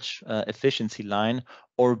average efficiency line,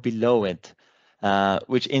 or below it,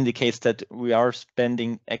 which indicates that we are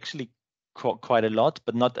spending actually quite a lot,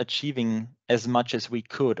 but not achieving as much as we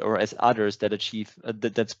could, or as others that achieve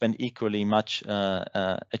that spend equally much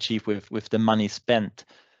achieve with the money spent.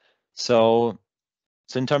 So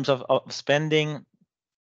in terms of spending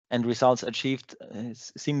and results achieved,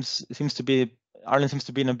 seems to be Ireland seems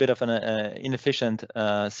to be in a bit of an inefficient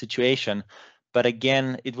situation. But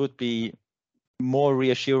again, it would be more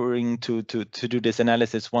reassuring to do this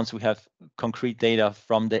analysis once we have concrete data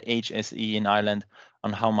from the HSE in Ireland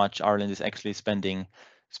on how much Ireland is actually spending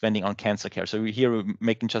on cancer care. So we're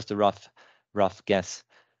making just a rough guess.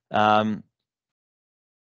 But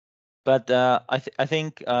I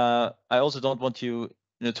think I also don't want you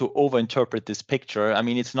to overinterpret this picture. I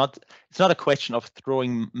mean, it's not a question of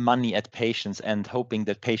throwing money at patients and hoping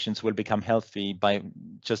that patients will become healthy by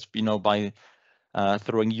just by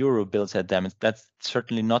throwing euro bills at them. That's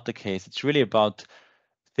certainly not the case. It's really about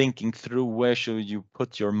thinking through where should you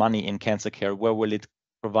put your money in cancer care, where will it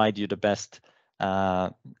provide you the best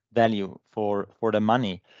value for the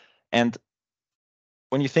money. And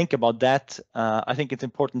when you think about that, I think it's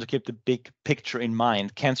important to keep the big picture in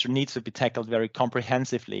mind. Cancer needs to be tackled very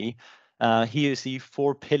comprehensively. Here you see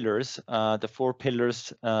 4 pillars, the 4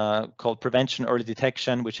 pillars called prevention, early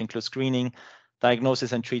detection, which includes screening,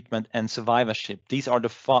 diagnosis and treatment, and survivorship. These are the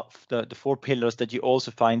 4 pillars that you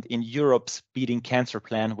also find in Europe's Beating Cancer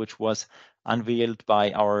Plan, which was unveiled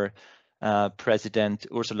by our President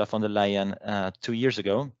Ursula von der Leyen 2 years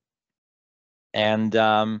ago. And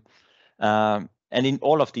in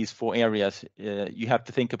all of these 4 areas, you have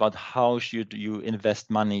to think about how should you invest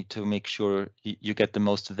money to make sure you get the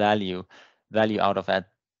most value out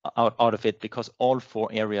of it, because all 4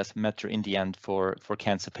 areas matter in the end for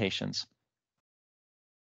cancer patients.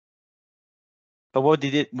 But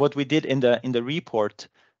what we did in the report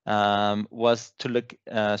was to look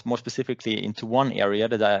more specifically into one area,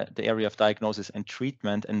 the area of diagnosis and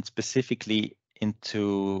treatment, and specifically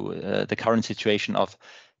into the current situation of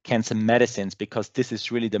cancer medicines, because this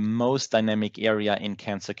is really the most dynamic area in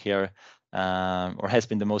cancer care, or has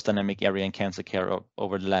been the most dynamic area in cancer care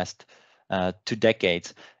over the last 2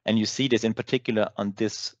 decades. And you see this in particular on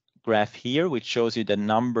this graph here, which shows you the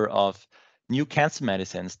number of new cancer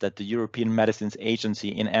medicines that the European Medicines Agency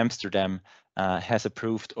in Amsterdam has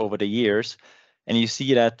approved over the years. And you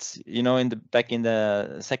see that, back in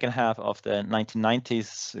the second half of the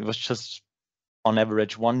 1990s, it was just on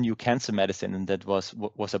average 1 new cancer medicine that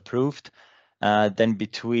was approved. Then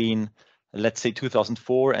between, let's say,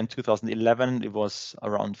 2004 and 2011, it was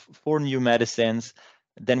around 4 new medicines.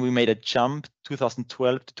 Then we made a jump.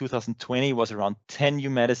 2012 to 2020 was around 10 new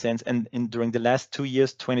medicines, and during the last 2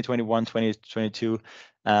 years, 2021, 2022,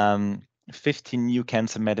 15 new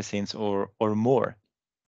cancer medicines or more.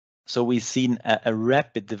 So we've seen a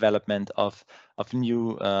rapid development of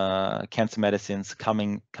new cancer medicines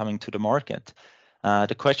coming to the market.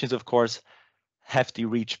 The question is, of course, have they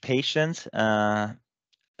reached patients, and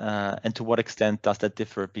to what extent does that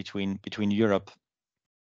differ between Europe?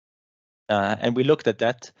 And we looked at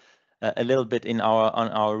that a little bit on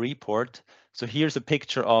our report. So here's a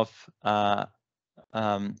picture of how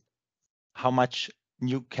much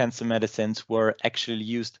new cancer medicines were actually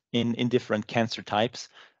used in different cancer types.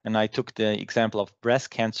 And I took the example of breast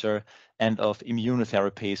cancer and of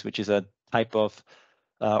immunotherapies, which is a type of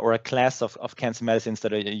or a class of cancer medicines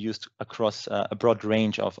that are used across a broad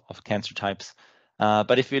range of cancer types.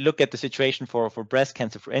 But if we look at the situation for breast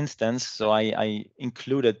cancer, for instance, so I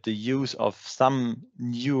included the use of some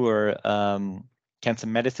newer cancer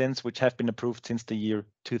medicines which have been approved since the year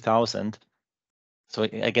 2000. So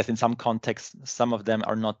I guess in some contexts, some of them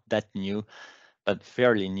are not that new, but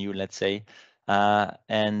fairly new, let's say.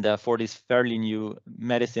 And for these fairly new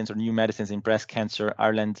medicines or new medicines in breast cancer,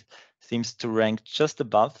 Ireland seems to rank just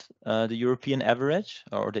above the European average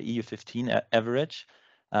or the EU 15 average.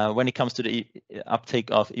 When it comes to the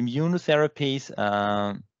uptake of immunotherapies,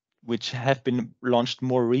 which have been launched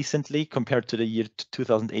more recently compared to the year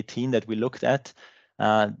 2018 that we looked at,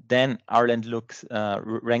 then Ireland looks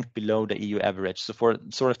ranked below the EU average. So for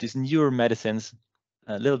sort of these newer medicines,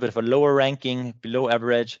 a little bit of a lower ranking, below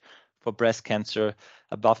average. For breast cancer,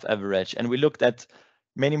 above average. And we looked at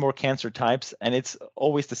many more cancer types, and it's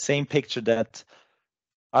always the same picture that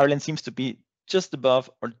Ireland seems to be just above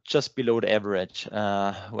or just below the average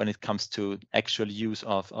when it comes to actual use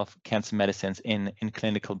of cancer medicines in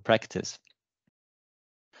clinical practice.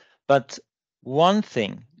 But one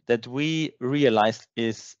thing that we realized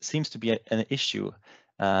seems to be an issue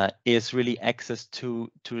is really access to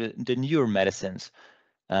the newer medicines.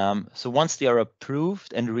 So once they are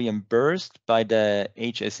approved and reimbursed by the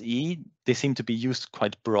HSE, they seem to be used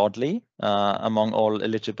quite broadly among all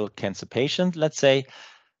eligible cancer patients, let's say.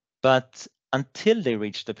 But until they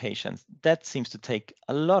reach the patients, that seems to take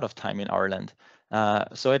a lot of time in Ireland.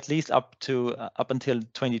 So at least up until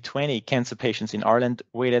 2020, cancer patients in Ireland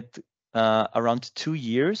waited around 2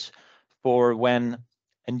 years for when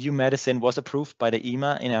a new medicine was approved by the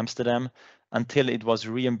EMA in Amsterdam until it was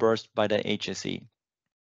reimbursed by the HSE.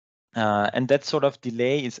 And that sort of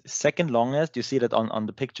delay is second longest. You see that on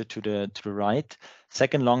the picture to the right.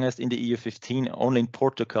 Second longest in the EU 15. Only in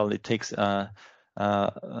Portugal it takes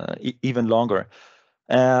even longer.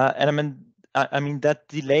 And I mean that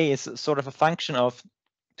delay is sort of a function of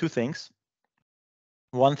two things.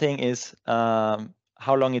 One thing is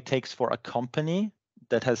how long it takes for a company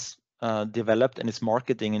that has developed and is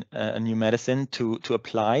marketing a new medicine to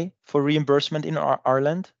apply for reimbursement in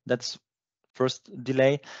Ireland. That's first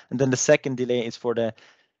delay. And then the second delay is for the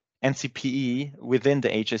NCPE within the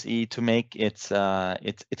HSE to make its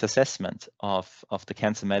assessment of the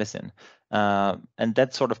cancer medicine. And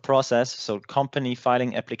that sort of process, so company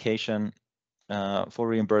filing application for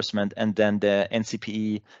reimbursement and then the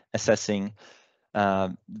NCPE assessing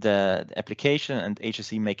the application and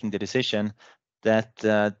HSE making the decision, that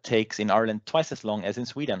takes in Ireland twice as long as in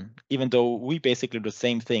Sweden, even though we basically do the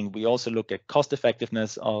same thing. We also look at cost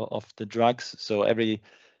effectiveness of the drugs. So every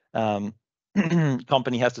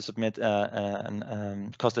company has to submit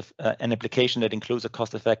an application that includes a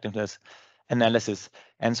cost effectiveness analysis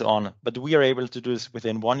and so on. But we are able to do this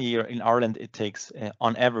within 1 year. In Ireland, it takes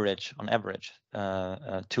on average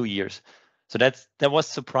 2 years. So that was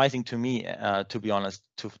surprising to me, to be honest,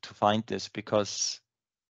 to find this, because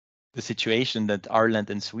the situation that Ireland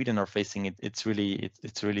and Sweden are facing, it's really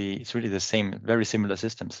the same, very similar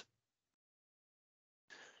systems.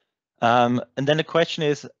 And then the question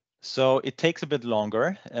is, so it takes a bit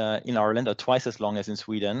longer in Ireland, or twice as long as in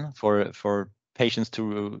Sweden, for patients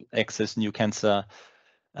to access new cancer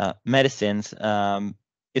medicines.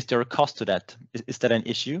 Is there a cost to that? Is that an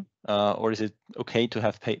issue, or is it okay to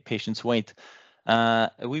have patients wait?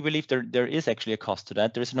 We believe there is actually a cost to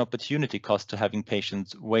that. There is an opportunity cost to having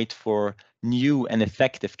patients wait for new and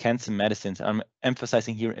effective cancer medicines. I'm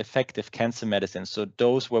emphasizing here effective cancer medicines. So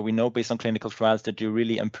those where we know based on clinical trials that you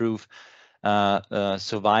really improve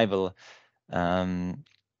survival.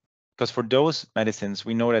 Because for those medicines,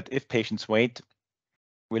 we know that if patients wait,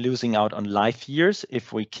 we're losing out on life years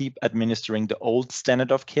if we keep administering the old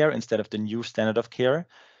standard of care instead of the new standard of care.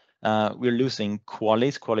 We're losing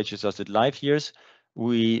quality-adjusted life years.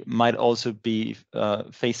 We might also be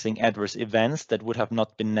facing adverse events that would have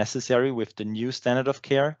not been necessary with the new standard of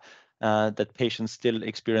care that patients still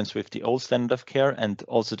experience with the old standard of care, and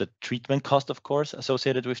also the treatment cost, of course,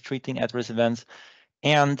 associated with treating adverse events,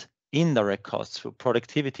 and indirect costs for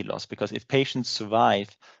productivity loss. Because if patients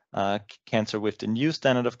survive cancer with the new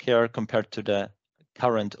standard of care compared to the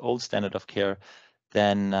current old standard of care,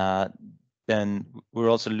 then then we're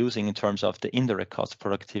also losing in terms of the indirect cost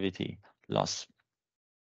productivity loss.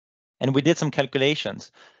 And we did some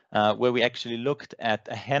calculations where we actually looked at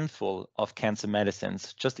a handful of cancer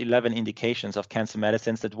medicines, just 11 indications of cancer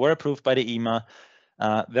medicines that were approved by the EMA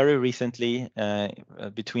very recently,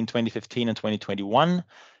 between 2015 and 2021.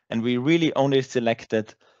 And we really only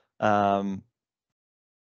selected cancer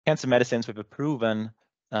medicines with a proven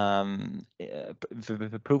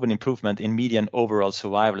improvement in median overall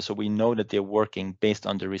survival. So we know that they're working based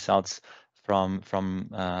on the results from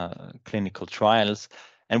clinical trials.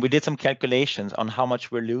 And we did some calculations on how much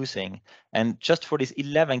we're losing. And just for these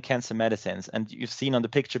 11 cancer medicines, and you've seen on the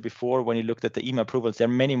picture before when you looked at the EMA approvals, there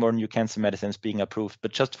are many more new cancer medicines being approved.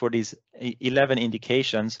 But just for these 11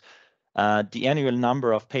 indications, the annual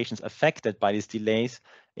number of patients affected by these delays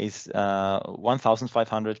is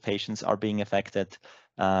 1,500 patients are being affected,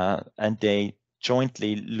 and they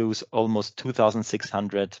jointly lose almost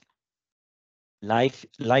 2,600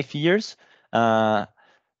 life years.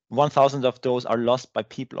 1,000 of those are lost by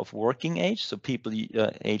people of working age, so people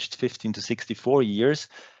aged 15 to 64 years.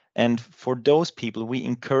 And for those people, we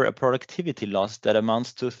incur a productivity loss that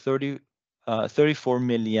amounts to 34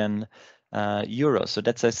 million euros. So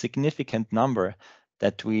that's a significant number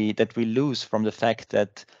that we lose from the fact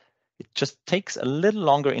that it just takes a little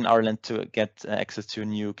longer in Ireland to get access to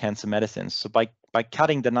new cancer medicines. So by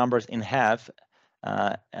cutting the numbers in half,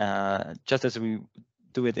 just as we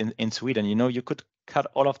do it in Sweden, you know, you could cut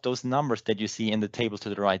all of those numbers that you see in the table to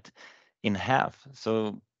the right in half.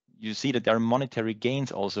 So you see that there are monetary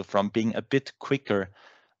gains also from being a bit quicker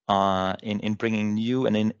in bringing new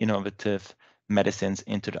and innovative medicines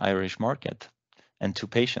into the Irish market and to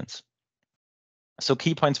patients. So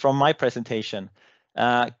key points from my presentation.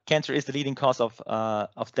 Cancer is the leading cause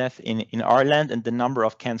of death in Ireland, and the number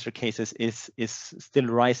of cancer cases is still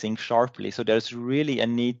rising sharply. So there's really a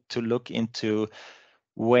need to look into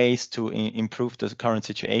ways to improve the current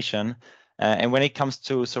situation. And when it comes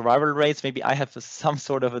to survival rates, maybe I have some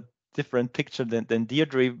sort of a different picture than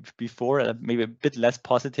Deirdre before, maybe a bit less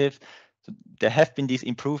positive. So there have been these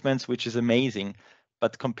improvements, which is amazing,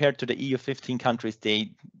 but compared to the EU 15 countries,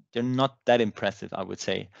 they're not that impressive, I would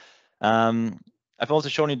say. I've also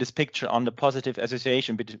shown you this picture on the positive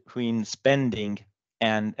association between spending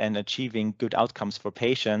and achieving good outcomes for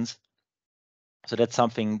patients. So that's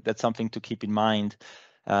something to keep in mind,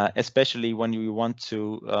 especially when you want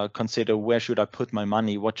to consider where should I put my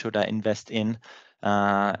money, what should I invest in,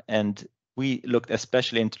 and we looked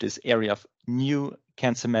especially into this area of new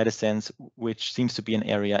cancer medicines, which seems to be an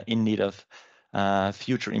area in need of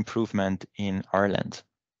future improvement in Ireland.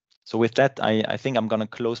 So with that, I think I'm going to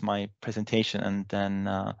close my presentation and then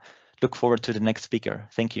look forward to the next speaker.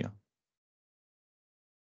 Thank you.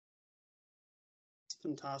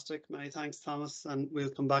 Fantastic. Many thanks, Thomas. And we'll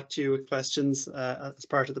come back to you with questions as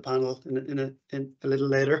part of the panel in a little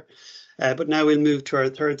later. But now we'll move to our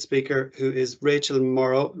third speaker, who is Rachel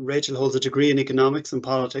Morrow. Rachel holds a degree in economics and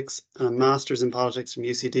politics and a master's in politics from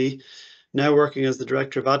UCD. Now working as the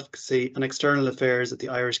Director of Advocacy and External Affairs at the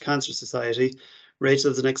Irish Cancer Society,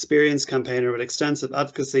 Rachel is an experienced campaigner with extensive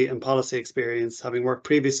advocacy and policy experience, having worked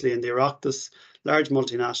previously in the Oireachtas, large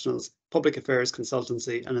multinationals, public affairs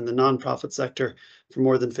consultancy, and in the non-profit sector for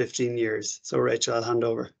more than 15 years. So Rachel, I'll hand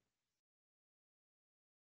over.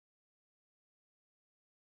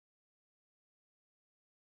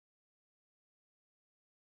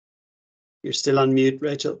 You're still on mute,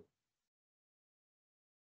 Rachel.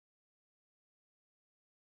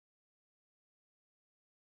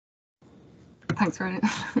 Thanks, Ronan.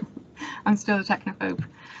 I'm still a technophobe.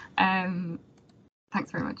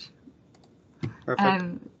 Thanks very much.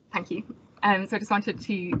 Perfect. Thank you. So I just wanted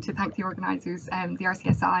to thank the organisers, the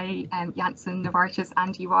RCSI, Janssen, Novartis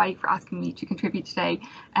and UI for asking me to contribute today.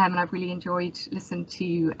 And I've really enjoyed listening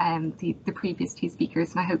to the previous two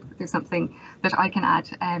speakers, and I hope there's something that I can add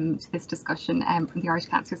to this discussion from the Irish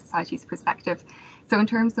Cancer Society's perspective. So in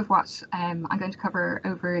terms of what I'm going to cover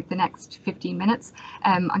over the next 15 minutes,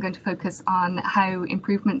 I'm going to focus on how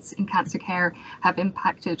improvements in cancer care have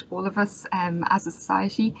impacted all of us as a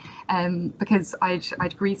society, because I'd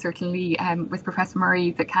agree certainly with Professor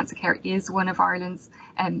Murray that cancer care is one of Ireland's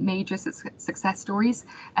major success stories.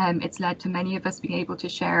 It's led to many of us being able to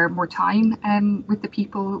share more time with the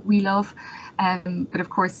people we love. But of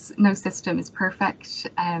course, no system is perfect,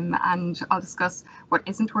 and I'll discuss what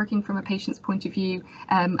isn't working from a patient's point of view,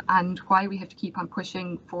 and why we have to keep on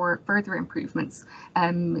pushing for further improvements,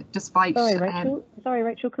 despite... Sorry,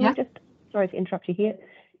 Rachel, can I just, sorry to interrupt you here.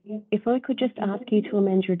 If I could just ask you to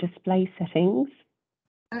amend your display settings.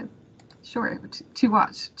 Sure. To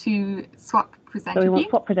what? To swap presenter So we want view?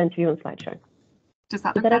 swap presenter view on slideshow. Does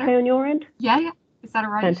that Is look that better? okay on your end? Yeah. Is that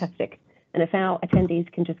all right? Fantastic. And if our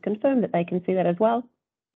attendees can just confirm that they can see that as well.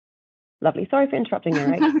 Lovely. Sorry for interrupting you,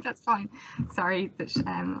 Rach. No, that's fine. Sorry that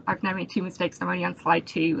I've now made 2 mistakes. I'm only on slide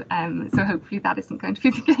 2, so hopefully that isn't going to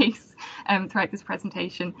be the case throughout this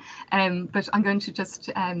presentation. But I'm going to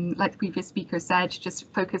just, like the previous speaker said,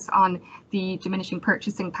 just focus on the diminishing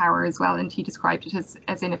purchasing power as well. And he described it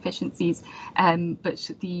as inefficiencies,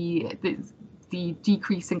 but the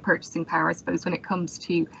decreasing purchasing power, I suppose, when it comes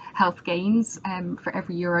to health gains for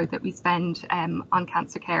every euro that we spend on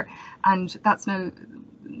cancer care. And that's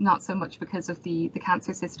not so much because of the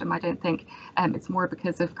cancer system, I don't think. It's more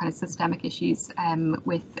because of kind of systemic issues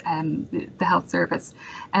with the health service.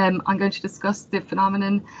 I'm going to discuss the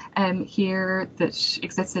phenomenon here that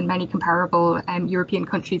exists in many comparable European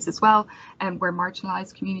countries as well, where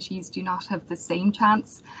marginalised communities do not have the same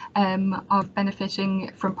chance of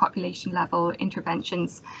benefiting from population level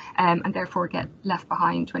interventions and therefore get left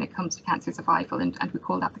behind when it comes to cancer survival, and we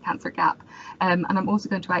call that the cancer gap. And I'm also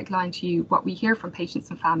going to outline to you what we hear from patients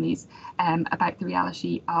and families about the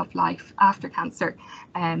reality of life after cancer,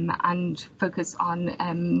 and focus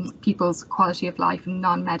on people's quality of life and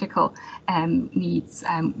non-medical needs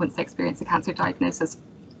once they experience a cancer diagnosis.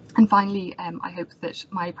 And finally, I hope that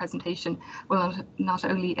my presentation will not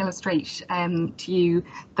only illustrate to you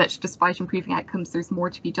that despite improving outcomes, there's more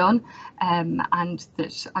to be done, and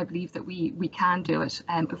that I believe that we can do it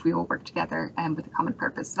if we all work together with a common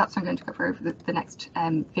purpose. So that's what I'm going to cover over the next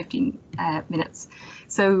 15 minutes.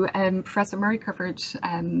 So Professor Murray covered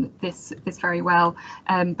this very well,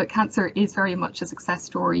 but cancer is very much a success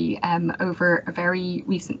story over a very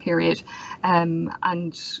recent period,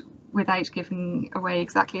 and without giving away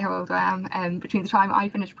exactly how old I am, between the time I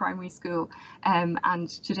finished primary school and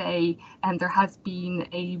today, there has been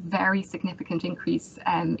a very significant increase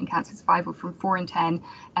in cancer survival, from 4 in 10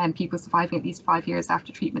 people surviving at least 5 years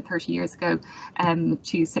after treatment 30 years ago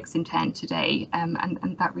to 6 in 10 today.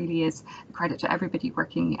 And that really is a credit to everybody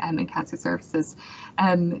working in cancer services.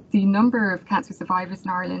 The number of cancer survivors in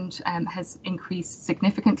Ireland has increased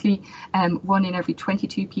significantly. 1 in every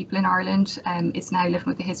 22 people in Ireland is now living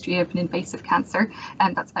with a history of an invasive cancer,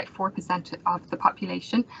 and that's about 4% of the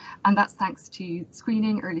population. And that's thanks to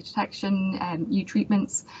screening, early detection, new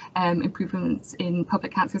treatments, improvements in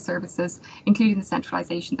public cancer services, including the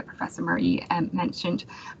centralisation that Professor Murray mentioned.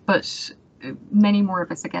 But many more of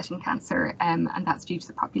us are getting cancer, and that's due to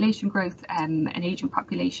the population growth, an ageing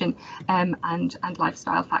population, and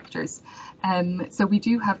lifestyle factors. So we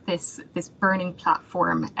do have this burning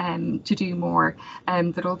platform to do more,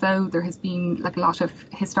 that although there has been like a lot of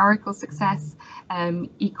historical success,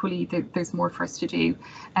 equally there's more for us to do.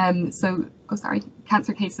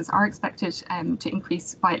 Cancer cases are expected to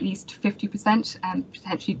increase by at least 50%,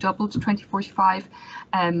 potentially double to 2045,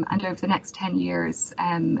 and over the next 10 years,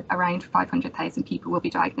 around 500,000 people will be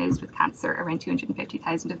diagnosed with cancer, around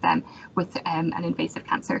 250,000 of them with an invasive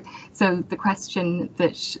cancer. So the question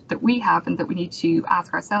that we have and that we need to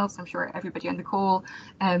ask ourselves, I'm sure everybody on the call,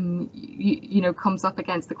 comes up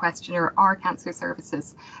against the question: are cancer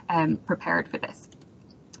services prepared for this?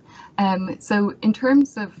 So in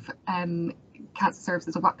terms of cancer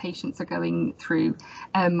services and what patients are going through,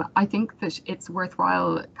 I think that it's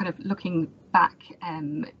worthwhile kind of looking back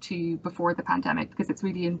to before the pandemic, because it's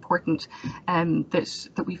really important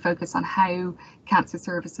that we focus on how cancer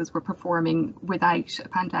services were performing without a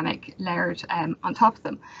pandemic layered on top of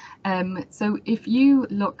them. So if you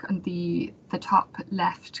look on the top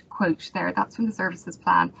left quote there, that's from the services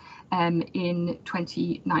plan in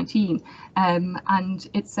 2019, and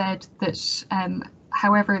it said that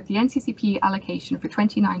however, the NCCP allocation for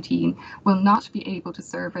 2019 will not be able to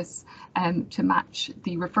service to match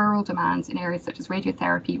the referral demands in areas such as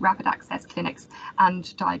radiotherapy, rapid access clinics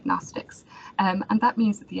and diagnostics. And that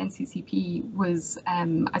means that the NCCP was,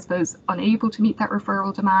 I suppose, unable to meet that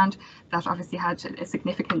referral demand. That obviously had a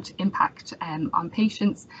significant impact on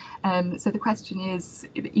patients. So the question is,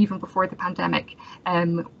 even before the pandemic,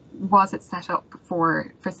 was it set up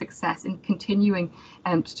for success in continuing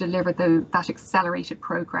to deliver that accelerated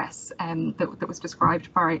progress that was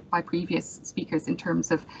described by previous speakers in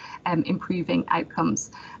terms of improving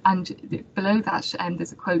outcomes? And below that,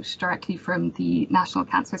 there's a quote directly from the National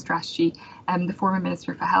Cancer Strategy. The former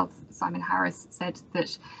Minister for Health, Simon Harris, said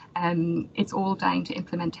that it's all down to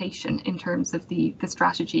implementation in terms of the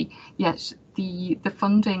strategy, yet the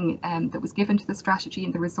funding that was given to the strategy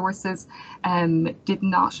and the resources did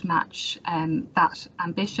not match that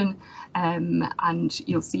ambition, and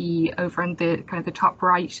you'll see over in the kind of the top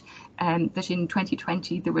right that in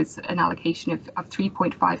 2020 there was an allocation of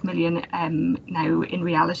 3.5 million. Now in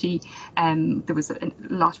reality there was a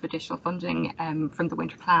lot of additional funding from the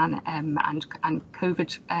Winter Plan and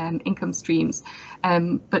COVID income streams,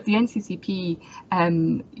 but the NCCP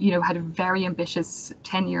had a very ambitious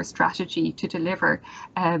 10-year strategy to deliver,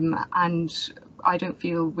 and I don't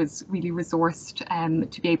feel was really resourced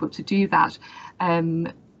to be able to do that,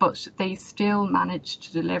 but they still managed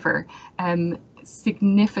to deliver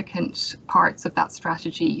significant parts of that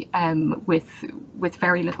strategy with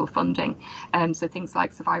very little funding. So things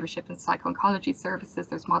like survivorship and psycho-oncology services,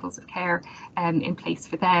 there's models of care in place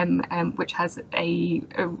for them, which has a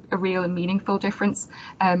real and meaningful difference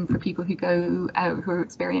for people who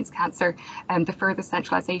experience cancer. The further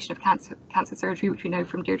centralisation of cancer surgery, which we know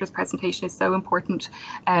from Deirdre's presentation is so important.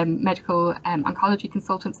 Medical oncology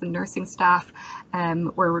consultants and nursing staff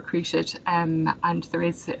were recruited, and there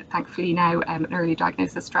is thankfully now an early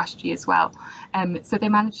diagnosis strategy as well. So they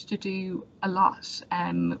managed to do a lot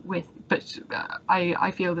but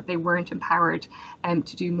I feel that they weren't empowered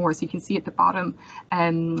to do more. So you can see at the bottom,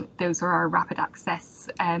 those are our rapid access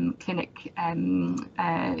clinic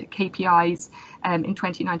KPIs in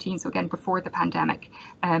 2019, so again before the pandemic,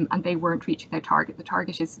 and they weren't reaching their target. The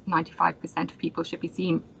target is 95% of people should be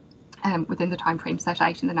seen within the timeframe set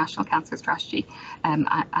out in the National Cancer Strategy, and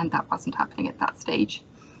that wasn't happening at that stage.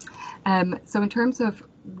 So in terms of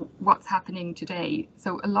what's happening today,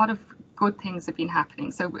 so a lot of good things have been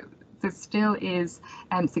happening. So there still is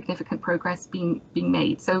significant progress being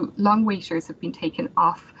made. So long waiters have been taken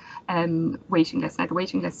off waiting lists. Now the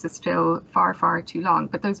waiting list is still far too long,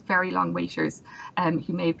 but those very long waiters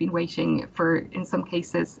who may have been waiting for, in some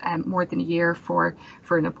cases, more than a year for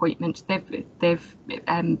an appointment, they've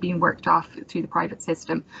been worked off through the private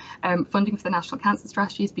system. Funding for the National Cancer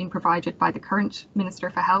Strategy is being provided by the current Minister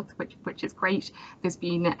for Health, which is great. There's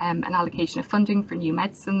been an allocation of funding for new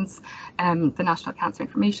medicines. The National Cancer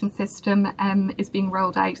Information System is being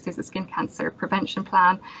rolled out. There's a skin cancer prevention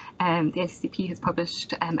plan. The NCCP has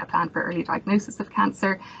published a plan for early diagnosis of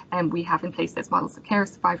cancer, and we have in place those models of care,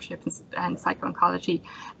 survivorship and psycho-oncology.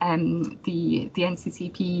 The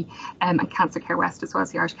NCCP and Cancer Care West, as well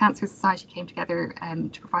as the Irish Cancer Society, came together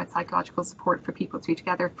to provide psychological support for people through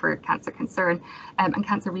Together for Cancer Concern, and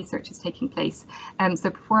cancer research is taking place. So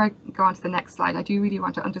before I go on to the next slide, I do really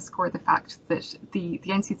want to underscore the fact that the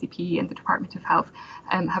NCCP and the Department of Health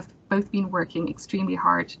have both been working extremely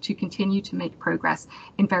hard to continue to make progress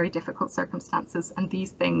in very difficult circumstances, and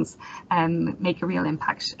these things make a real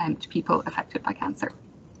impact to people affected by cancer.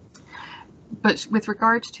 But with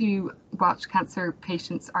regard to what cancer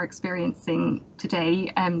patients are experiencing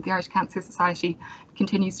today, the Irish Cancer Society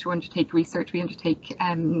continues to undertake research. We undertake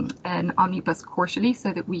an omnibus quarterly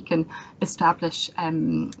so that we can establish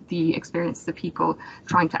the experiences of people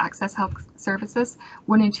trying to access health services.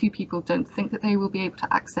 1 in 2 people don't think that they will be able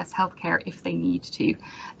to access healthcare if they need to.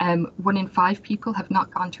 1 in 5 people have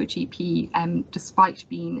not gone to a GP despite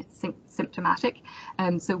being symptomatic.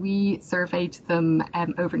 So we surveyed them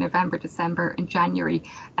over November, December and January,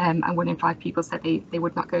 and 1 in 5 people said they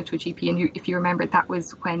would not go to a GP. And if you remember, that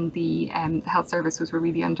was when the health services were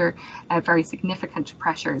really under very significant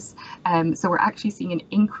pressures. So we're actually seeing an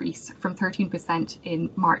increase from 13% in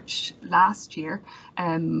March last year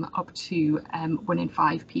up to 1 in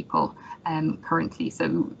 5 people currently.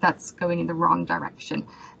 So that's going in the wrong direction,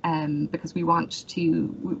 because we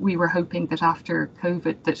were hoping that after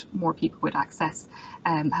COVID that more people would access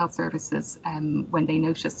health services when they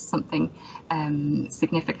notice something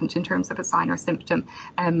significant in terms of a sign or symptom,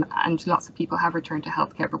 and lots of people have returned to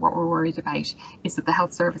healthcare, but what we're worried about is that the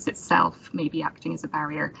health service itself may be acting as a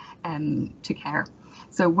barrier to care.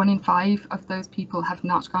 So 1 in 5 of those people have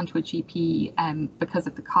not gone to a GP because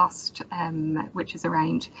of the cost, which is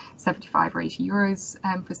around 75 or 80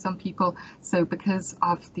 euros for some people. So because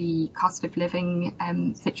of the cost of living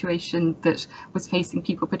situation that was facing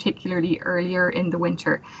people, particularly earlier in the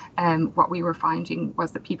winter, what we were finding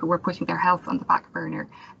was that people were putting their health on the back burner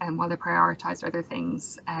while they prioritised other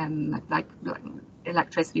things like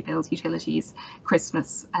electricity bills, utilities,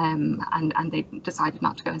 Christmas, and they decided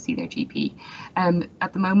not to go and see their GP.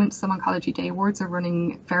 At the moment, some oncology day wards are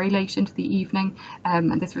running very late into the evening,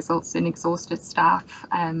 and this results in exhausted staff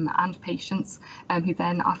and patients who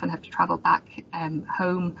then often have to travel back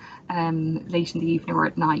home late in the evening or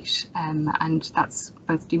at night, and that's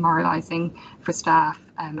both demoralising for staff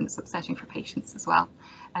and it's upsetting for patients as well.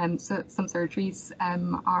 So some surgeries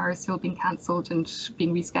are still being cancelled and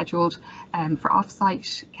being rescheduled for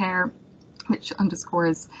off-site care, which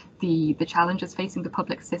underscores the challenges facing the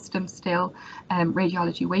public system still.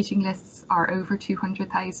 Radiology waiting lists are over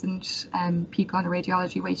 200,000 people on a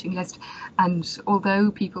radiology waiting list, and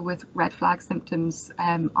although people with red flag symptoms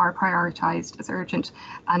are prioritised as urgent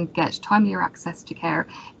and get timelier access to care,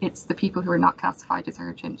 it's the people who are not classified as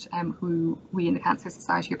urgent who we in the Cancer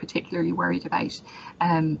Society are particularly worried about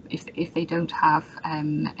if they don't have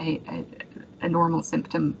a normal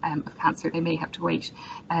symptom of cancer. They may have to wait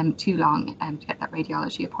too long to get that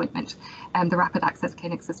radiology appointment. The rapid access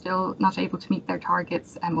clinics are still not able to meet their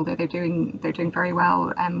targets, although they're doing very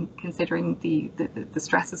well considering the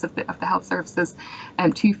stresses of the health services.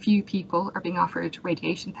 Too few people are being offered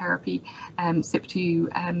radiation therapy.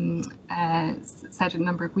 SIP2 said a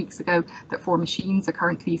number of weeks ago that 4 machines are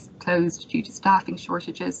currently closed due to staffing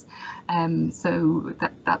shortages. So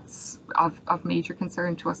that's of major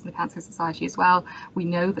concern to us in the Cancer Society as well. We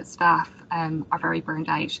know that staff are very burned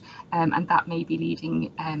out, and that may be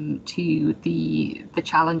leading to the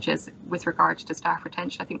challenges with regard to staff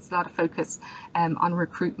retention. I think there's a lot of focus on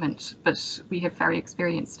recruitment, but we have very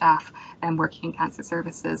experienced staff working in cancer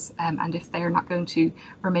services, and if they are not going to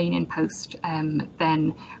remain in post,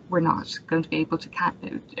 then we're not going to be able to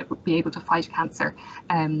fight cancer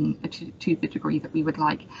to the degree that we would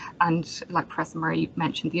like. And like Professor Murray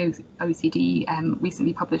mentioned, the OECD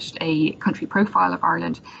recently published a country profile of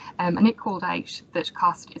Ireland, and it called out that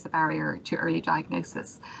cost is a barrier to early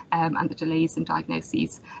diagnosis, and the delays in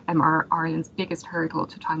diagnoses are Ireland's biggest hurdle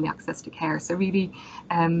to timely access to care. So really,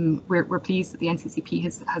 we're pleased that the NCCP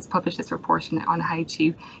has published this report on how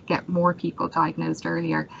to get more people diagnosed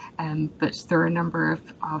earlier, but there are a number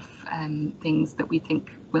of things that we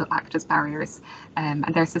think will act as barriers, and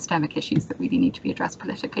there are systemic issues that really need to be addressed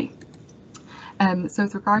politically. So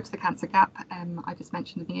with regard to the cancer gap, I just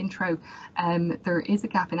mentioned in the intro, there is a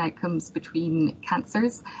gap in outcomes between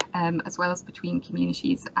cancers as well as between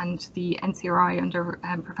communities, and the NCRI under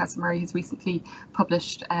Professor Murray has recently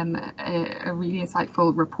published a really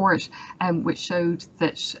insightful report which showed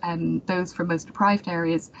that those from most deprived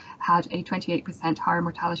areas had a 28% higher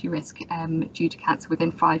mortality risk due to cancer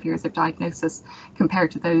within 5 years of diagnosis compared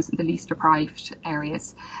to those in the least deprived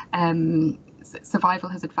areas. Survival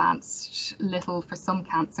has advanced little for some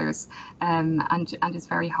cancers and is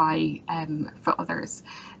very high for others.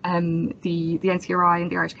 The NCRI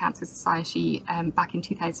and the Irish Cancer Society back in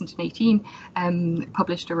 2018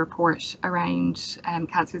 published a report around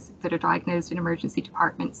cancers that are diagnosed in emergency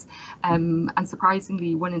departments, and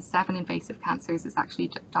surprisingly 1 in 7 invasive cancers is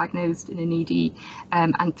actually diagnosed in an ED,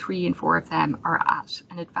 and 3 in 4 of them are at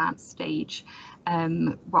an advanced stage.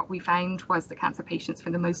 What we found was that cancer patients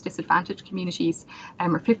from the most disadvantaged communities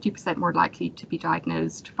are 50% more likely to be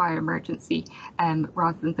diagnosed via emergency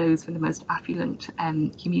rather than those from the most affluent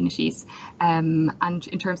communities. And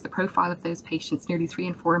in terms of the profile of those patients, nearly 3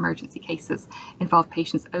 in 4 emergency cases involve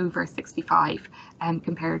patients over 65,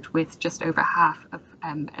 compared with just over half of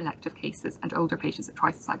elective cases, and older patients are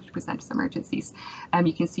twice as likely to present as emergencies.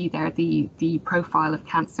 You can see there the profile of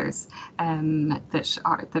cancers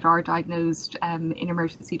that are diagnosed in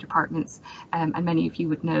emergency departments, and many of you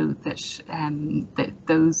would know that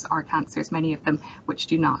those are cancers, many of them, which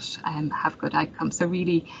do not have good outcomes. So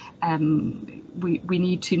really, we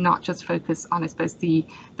need to not just focus on, I suppose, the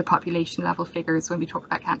population level figures when we talk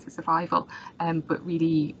about cancer survival, but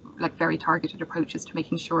really like very targeted approaches to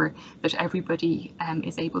making sure that everybody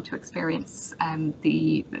is able to experience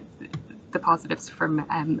the positives from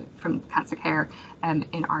cancer care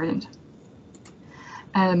in Ireland.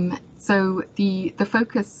 So the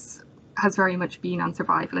focus has very much been on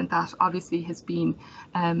survival, and that obviously has been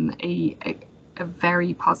a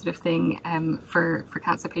very positive thing for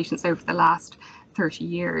cancer patients over the last 30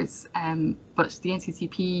 years. But the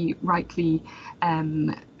NCCP rightly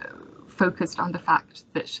focused on the fact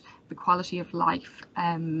that the quality of life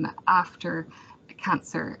after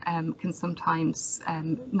cancer can sometimes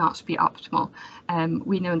not be optimal.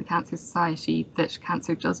 We know in the Cancer Society that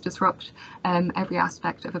cancer does disrupt every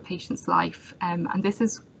aspect of a patient's life, and this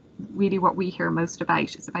is really what we hear most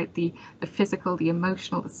about. It's about the physical, the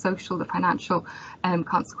emotional, the social, the financial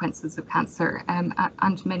consequences of cancer,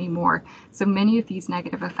 and many more. So many of these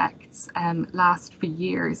negative effects last for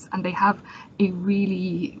years, and they have a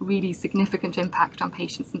really, really significant impact on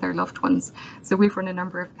patients and their loved ones. So we've run a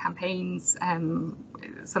number of campaigns.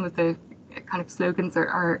 Some of the kind of slogans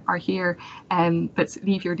are here, but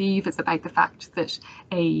Leave Your Leave is about the fact that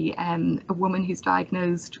a woman who's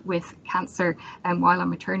diagnosed with cancer while on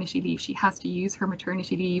maternity leave, she has to use her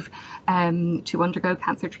maternity leave to undergo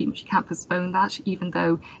cancer treatment. She can't postpone that, even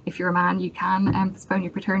though if you're a man you can postpone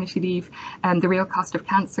your paternity leave. The Real Cost of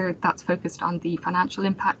Cancer, that's focused on the financial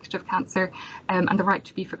impact of cancer, and The Right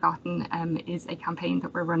to Be Forgotten is a campaign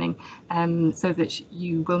that we're running so that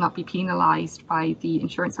you will not be penalised by the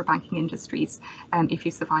insurance or banking industries if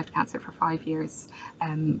you survived cancer for 5 years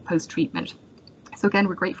post-treatment. So again,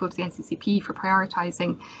 we're grateful to the NCCP for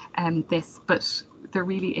prioritising this, but there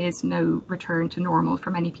really is no return to normal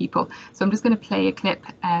for many people. So I'm just going to play a clip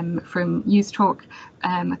from News Talk.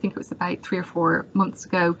 I think it was about 3 or 4 months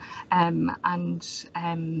ago, and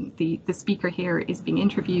the speaker here is being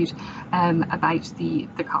interviewed about the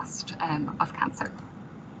cost of cancer.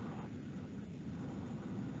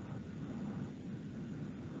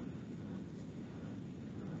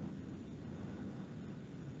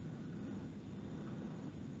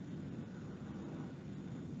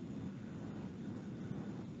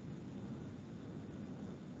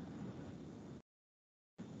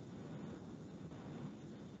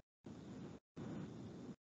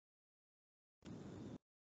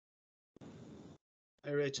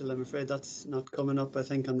 Hi, Rachel. I'm afraid that's not coming up, I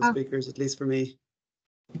think, on the speakers, at least for me.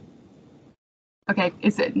 Okay,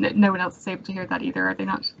 is it no one else is able to hear that either? Are they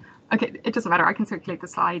not? Okay, it doesn't matter. I can circulate the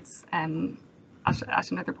slides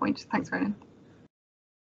at another point. Thanks, Ronan.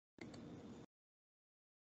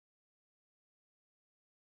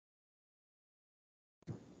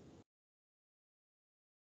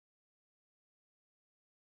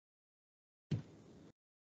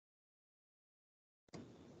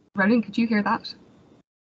 Ronan, could you hear that?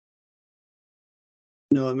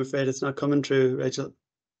 No, I'm afraid it's not coming through, Rachel.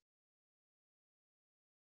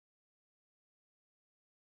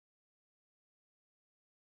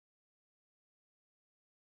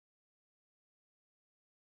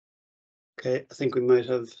 Okay, I think we might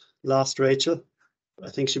have lost Rachel. I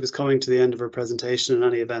think she was coming to the end of her presentation in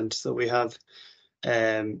any event, so we have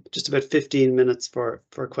just about 15 minutes for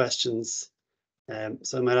questions.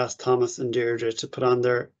 So I might ask Thomas and Deirdre to put on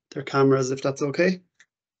their cameras, if that's okay.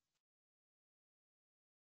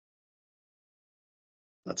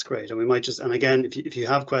 That's great. And we might just, and again, if you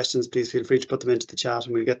have questions, please feel free to put them into the chat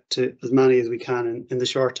and we'll get to as many as we can in the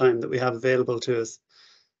short time that we have available to us.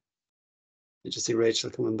 You just see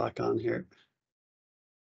Rachel coming back on here.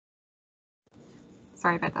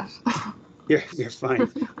 Sorry about that. You're fine.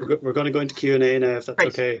 We're going to go into Q&A now, if that's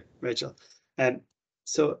Great. okay, Rachel.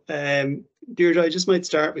 So Deirdre, I just might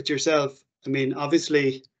start with yourself. I mean,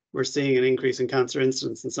 obviously, we're seeing an increase in cancer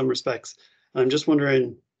incidence in some respects. I'm just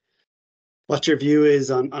wondering what your view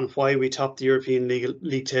is on why we top the European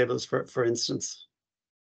league tables, for instance.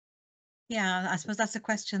 Yeah, I suppose that's a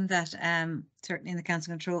question that certainly in the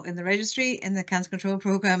cancer control, in the registry, in the cancer control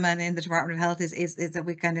program, and in the Department of Health is that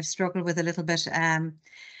we kind of struggle with a little bit.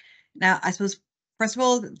 Now, I suppose first of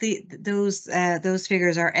all, those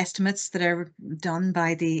figures are estimates that are done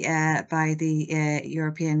by the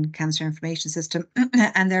European Cancer Information System,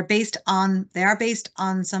 and they are based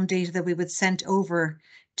on some data that we would send over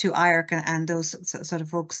to IARC and those sort of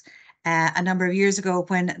folks a number of years ago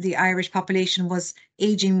when the Irish population was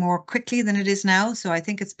aging more quickly than it is now. So I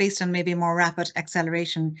think it's based on maybe a more rapid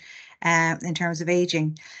acceleration in terms of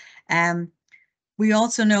aging. We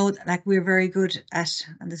also know that, like, we're very good at,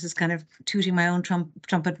 and this is kind of tooting my own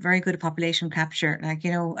trumpet, very good at population capture. Like,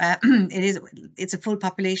 you know, it's a full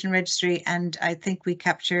population registry, and I think we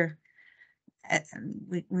capture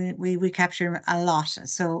we capture a lot.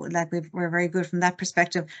 So like we're very good from that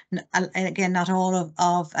perspective. And again, not all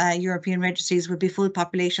of European registries would be full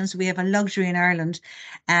populations. So we have a luxury in Ireland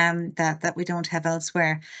that we don't have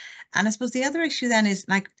elsewhere. And I suppose the other issue then is,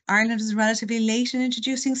 like, Ireland is relatively late in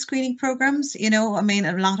introducing screening programs. You know, I mean,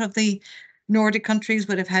 a lot of the Nordic countries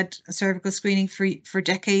would have had cervical screening for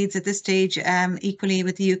decades at this stage. Equally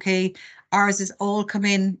with the UK, ours has all come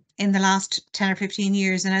in the last 10 or 15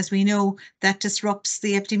 years. And as we know, that disrupts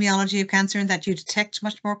the epidemiology of cancer, and that you detect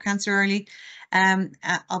much more cancer early.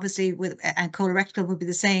 Obviously, and colorectal would be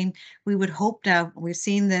the same. We would hope now, we've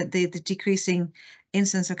seen the decreasing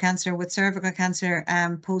incidence of cancer with cervical cancer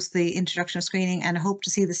post the introduction of screening, and I hope to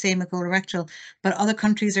see the same with colorectal. But other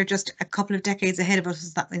countries are just a couple of decades ahead of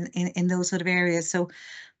us in those sort of areas. So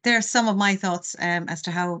there are some of my thoughts as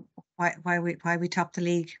to why we top the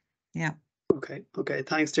league. Yeah. Okay.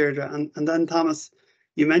 Thanks, Deirdre. And then Thomas,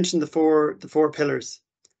 you mentioned the four pillars,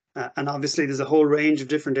 and obviously there's a whole range of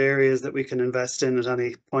different areas that we can invest in at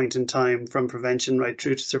any point in time, from prevention right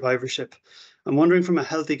through to survivorship. I'm wondering, from a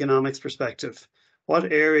health economics perspective,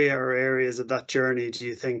 What area or areas of that journey do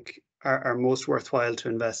you think are most worthwhile to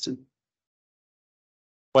invest in?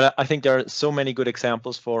 Well, I think there are so many good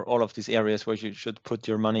examples for all of these areas where you should put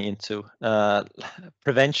your money into.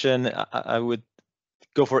 Prevention, I would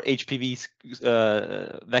go for HPV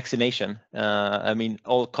vaccination. I mean,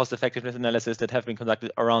 all cost effectiveness analysis that have been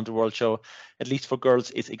conducted around the world show, at least for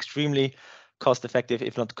girls, it's extremely cost effective,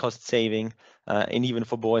 if not cost saving, and even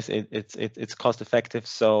for boys, it's cost effective.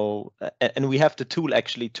 So, and we have the tool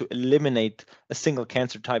actually to eliminate a single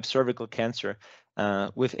cancer type, cervical cancer,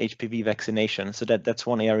 with HPV vaccination. So that's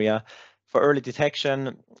one area. For early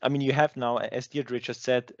detection, I mean, you have now, as Deirdre just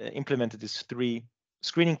said, implemented these 3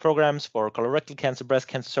 screening programs for colorectal cancer, breast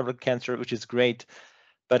cancer, cervical cancer, which is great.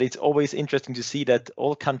 But it's always interesting to see that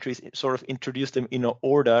all countries sort of introduce them in an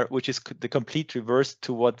order, which is the complete reverse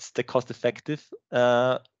to what's the cost effective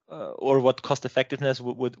or what cost effectiveness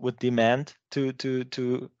would demand to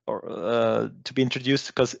be introduced,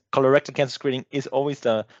 because colorectal cancer screening is always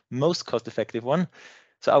the most cost effective one.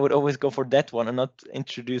 So I would always go for that one and not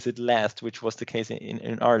introduce it last, which was the case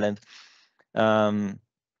in Ireland.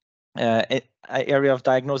 Area of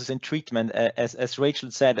diagnosis and treatment, as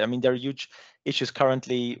Rachel said, I mean, there are huge issues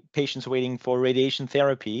currently, patients waiting for radiation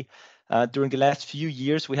therapy. During the last few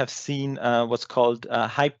years, we have seen what's called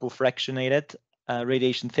hypofractionated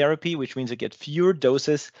radiation therapy, which means you get fewer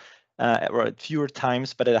doses or at fewer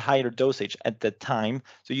times, but at a higher dosage at that time.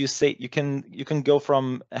 So you say you can go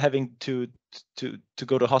from having to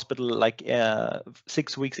go to hospital like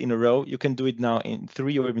 6 weeks in a row. You can do it now in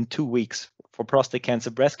 3 or even 2 weeks for prostate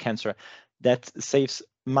cancer, breast cancer. That saves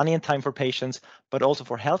money and time for patients, but also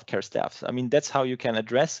for healthcare staff. I mean, that's how you can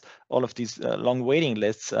address all of these long waiting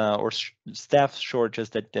lists or staff shortages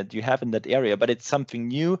that you have in that area. But it's something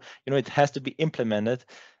new. You know, it has to be implemented,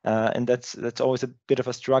 and that's always a bit of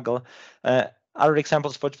a struggle. Other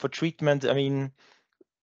examples for treatment, I mean,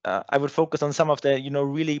 I would focus on some of the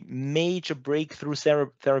really major breakthrough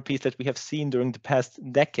therapies that we have seen during the past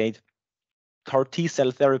decade. CAR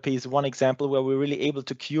T-cell therapy is one example where we're really able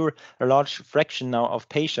to cure a large fraction now of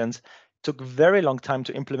patients. It took a very long time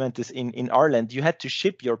to implement this in Ireland. You had to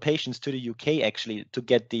ship your patients to the UK actually to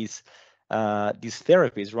get these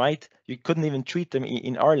therapies, right? You couldn't even treat them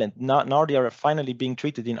in Ireland. Now they are finally being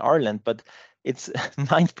treated in Ireland, but it's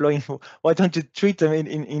mind-blowing. Why don't you treat them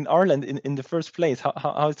in Ireland in the first place?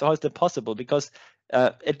 How is that possible? Because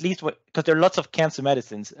at least because there are lots of cancer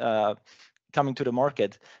medicines coming to the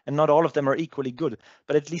market, and not all of them are equally good,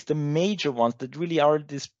 but at least the major ones that really are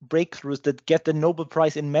these breakthroughs that get the Nobel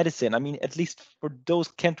Prize in medicine. I mean, at least for those,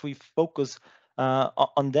 can't we focus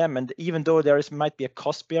on them? And even though might be a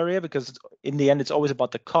cost barrier, because in the end it's always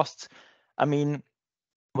about the costs. I mean,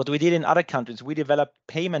 what we did in other countries, we developed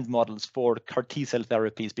payment models for CAR T-cell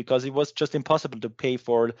therapies because it was just impossible to pay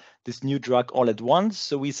for this new drug all at once.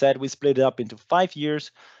 So we said we split it up into 5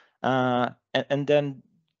 years, and then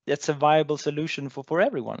that's a viable solution for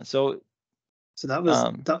everyone. So that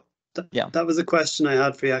was that was a question I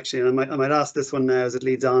had for you actually, and I might ask this one now as it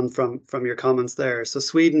leads on from your comments there. So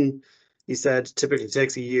Sweden, you said, typically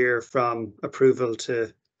takes a year from approval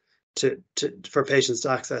for patients to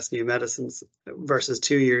access new medicines versus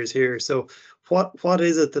 2 years here. So what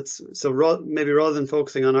is it that's maybe rather than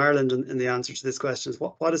focusing on Ireland in the answer to this question, is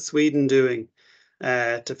what is Sweden doing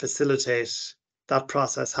to facilitate that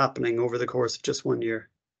process happening over the course of just 1 year?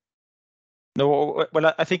 No,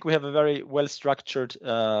 well, I think we have a very well-structured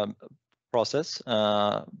process,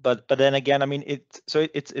 but then again, I mean, it's a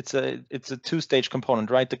 2-stage component,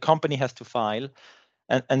 right? The company has to file,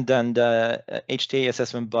 and then the HTA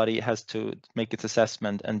assessment body has to make its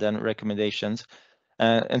assessment and then recommendations.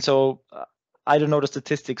 And so I don't know the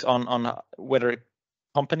statistics on whether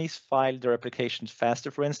companies file their applications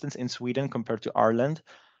faster, for instance, in Sweden compared to Ireland.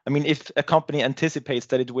 I mean, if a company anticipates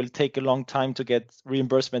that it will take a long time to get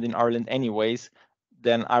reimbursement in Ireland anyways,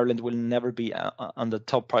 then Ireland will never be on the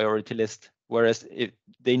top priority list. Whereas if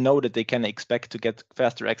they know that they can expect to get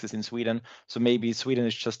faster access in Sweden, so maybe Sweden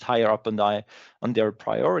is just higher up on their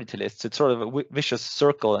priority list. So it's sort of a vicious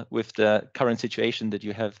circle with the current situation that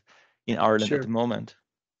you have in Ireland at the moment.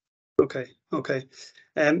 Okay.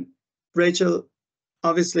 Rachel,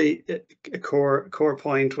 obviously, a core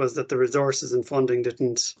point was that the resources and funding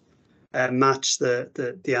didn't match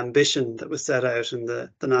the ambition that was set out in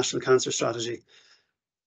the National Cancer Strategy.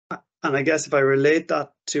 And I guess if I relate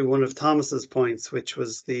that to one of Thomas's points, which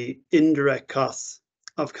was the indirect costs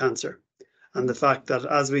of cancer, and the fact that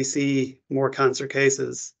as we see more cancer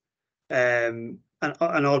cases, and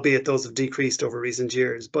albeit those have decreased over recent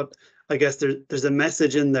years, but I guess there's a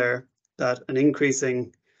message in there that an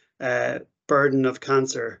increasing burden of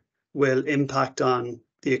cancer will impact on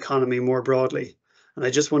the economy more broadly. And I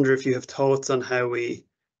just wonder if you have thoughts on how we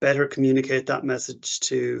better communicate that message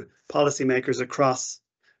to policymakers across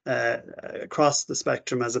the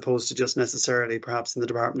spectrum, as opposed to just necessarily perhaps in the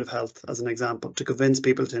Department of Health, as an example, to convince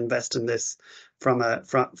people to invest in this from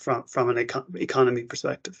an economy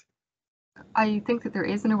perspective. I think that there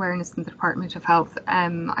is an awareness in the Department of Health.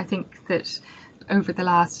 I think that over the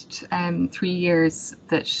last 3 years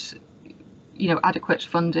that adequate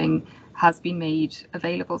funding has been made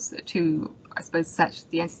available to, I suppose, set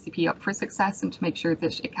the NCCP up for success and to make sure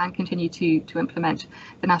that it can continue to implement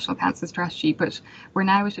the National Cancer Strategy. But we're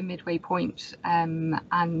now at a midway point,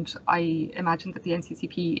 and I imagine that the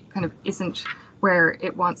NCCP kind of isn't where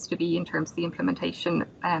it wants to be in terms of the implementation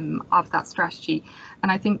of that strategy.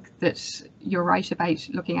 And I think that you're right about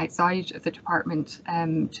looking outside of the department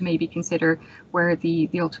to maybe consider where the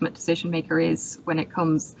ultimate decision maker is when it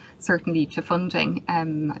comes certainly to funding.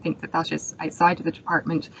 I think that is outside of the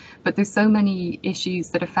department, but there's so many issues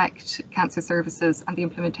that affect cancer services and the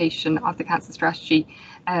implementation of the cancer strategy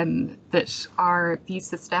that are these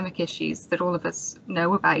systemic issues that all of us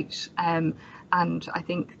know about. And I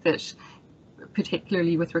think that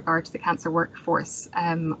particularly with regard to the cancer workforce,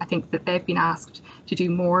 I think that they've been asked to do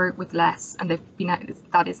more with less, and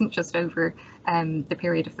that isn't just over the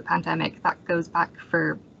period of the pandemic. That goes back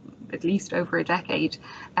for at least over a decade,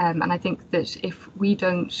 and I think that if we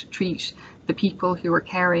don't treat the people who are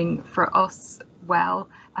caring for us well,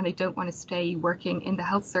 and they don't want to stay working in the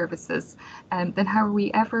health services, then how are we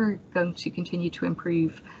ever going to continue to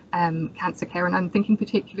improve cancer care? And I'm thinking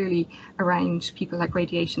particularly around people like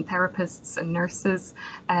radiation therapists and nurses,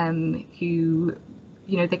 who,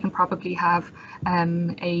 they can probably have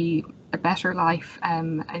a better life,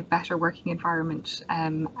 a better working environment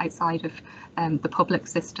outside of the public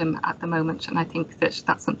system at the moment. And I think that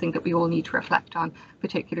that's something that we all need to reflect on,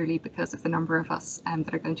 particularly because of the number of us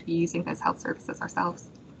that are going to be using those health services ourselves.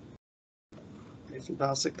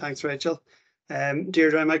 Fantastic, thanks, Rachel.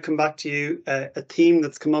 Deirdre, I might come back to you. A theme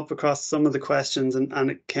that's come up across some of the questions,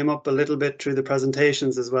 and it came up a little bit through the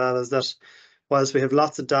presentations as well, is that whilst we have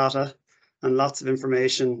lots of data and lots of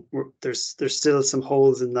information, there's still some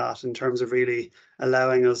holes in that in terms of really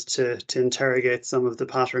allowing us to interrogate some of the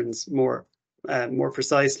patterns more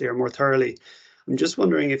precisely or more thoroughly. I'm just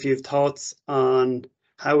wondering if you have thoughts on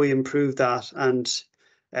how we improve that, and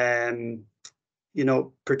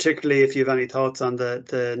particularly if you have any thoughts on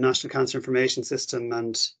the National Cancer Information System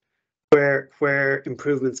and where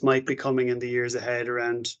improvements might be coming in the years ahead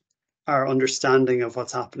around our understanding of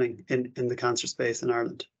what's happening in the cancer space in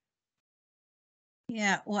Ireland.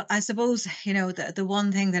 Yeah, well, I suppose, the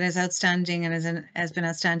one thing that is outstanding and has been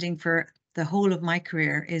outstanding for the whole of my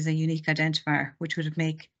career is a unique identifier, which would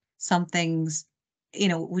make some things,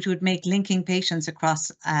 which would make linking patients across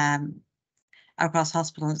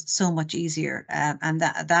hospitals so much easier, and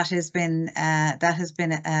that has been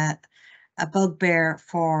a bugbear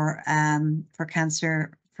for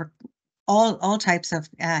cancer, for all types of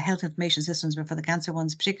health information systems, but for the cancer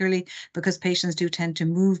ones particularly, because patients do tend to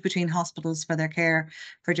move between hospitals for their care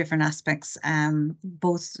for different aspects,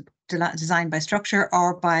 both designed by structure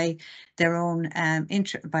or by their own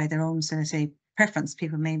so to say preference.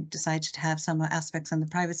 People may decide to have some aspects in the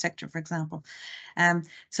private sector, for example.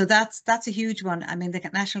 So that's a huge one. I mean, the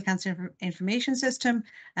National Cancer Information System,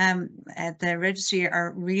 the registry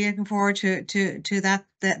are really looking forward to that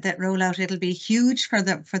rollout. It'll be huge for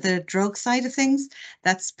the drug side of things.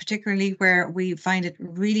 That's particularly where we find it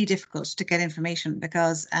really difficult to get information,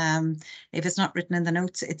 because if it's not written in the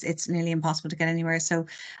notes, it's nearly impossible to get anywhere. So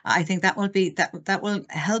I think that will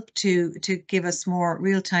help to give us more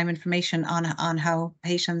real-time information on how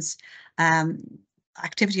patients,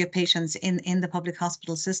 activity of patients in the public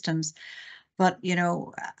hospital systems. But we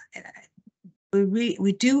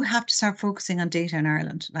do have to start focusing on data in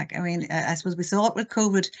Ireland. Like, I mean, I suppose we saw it with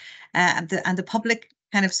COVID, and the public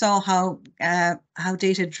kind of saw how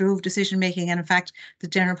data drove decision making, and in fact the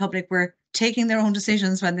general public were taking their own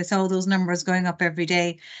decisions when they saw those numbers going up every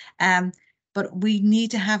day. But we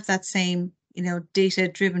need to have that same data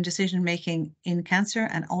driven decision making in cancer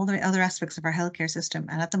and all the other aspects of our healthcare system.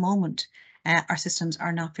 And at the moment, our systems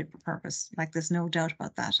are not fit for purpose. Like, there's no doubt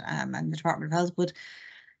about that. And the Department of Health would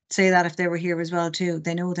say that if they were here as well too.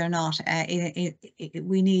 They know they're not.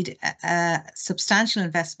 We need a substantial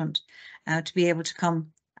investment to be able to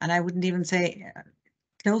come, and I wouldn't even say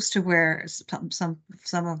close to where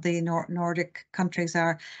some of the Nordic countries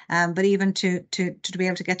are, but even to be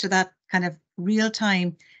able to get to that kind of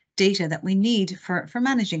real-time data that we need for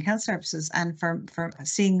managing health services and for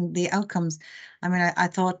seeing the outcomes. I mean, I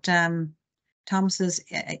thought Thomas's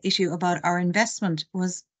issue about our investment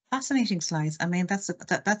was fascinating slides. I mean,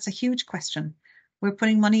 that's a huge question. we're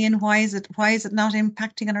putting money in. Why is it not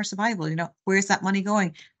impacting on our survival? You know, where's that money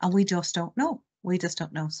going? And we just don't know. We just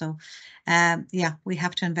don't know. So, yeah, we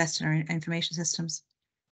have to invest in our information systems.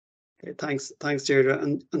 Okay, thanks, Deirdre.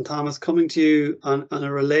 And Thomas, coming to you on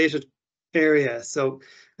a related area. So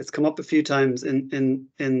it's come up a few times in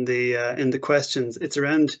the questions. It's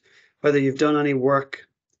around whether you've done any work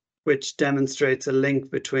which demonstrates a link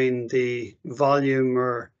between the volume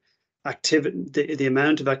or activity, the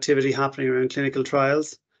amount of activity happening around clinical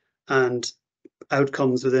trials and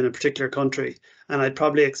outcomes within a particular country. And I'd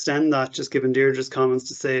probably extend that, just given Deirdre's comments,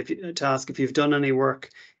 to say, to ask if you've done any work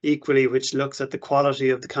equally which looks at the quality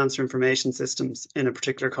of the cancer information systems in a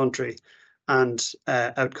particular country and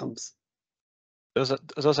outcomes.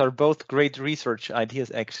 Those are both great research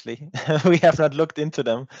ideas, actually. We have not looked into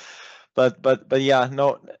them, but yeah,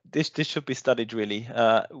 no, this should be studied really.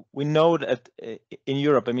 We know that in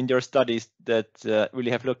Europe, I mean, there are studies that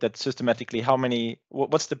really have looked at systematically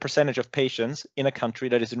what's the percentage of patients in a country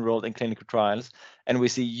that is enrolled in clinical trials, and we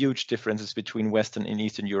see huge differences between Western and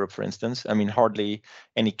Eastern Europe, for instance. I mean, hardly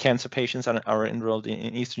any cancer patients are enrolled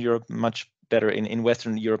in Eastern Europe, much better in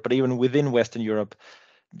Western Europe, but even within Western Europe,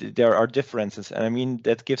 there are differences, and I mean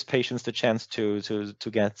that gives patients the chance to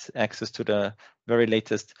get access to the very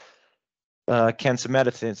latest cancer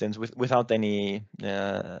medicines without any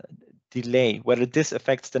delay. Whether this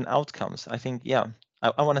affects then outcomes, I think, yeah,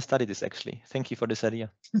 I want to study this actually. Thank you for this idea.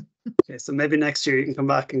 Okay, so maybe next year you can come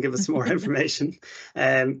back and give us more information.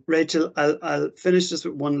 Rachel, I'll finish just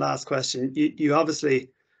with one last question. You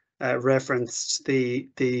obviously referenced the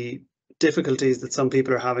difficulties that some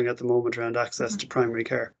people are having at the moment around access to primary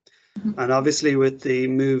care. And obviously with the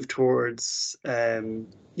move towards,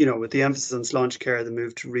 you know, with the emphasis on Sláinte care, the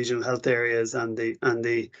move to regional health areas and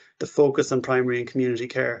the focus on primary and community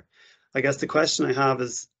care, I guess the question I have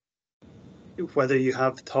is whether you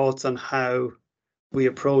have thoughts on how we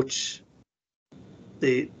approach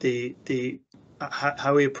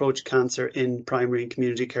how we approach cancer in primary and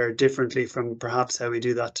community care differently from perhaps how we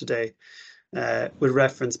do that today, with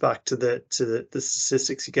reference back to the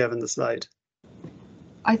statistics you gave in the slide.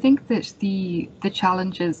 I think that the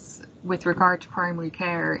challenges with regard to primary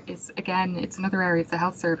care is, again, it's another area of the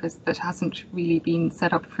health service that hasn't really been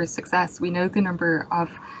set up for success. We know the number of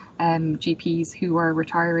GPs who are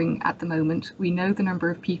retiring at the moment. We know the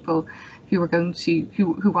number of people who are going to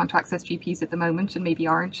who want to access GPs at the moment and maybe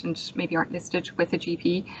aren't listed with a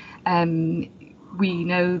GP. We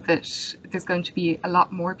know that there's going to be a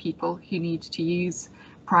lot more people who need to use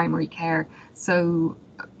primary care. So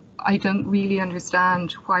I don't really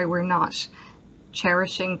understand why we're not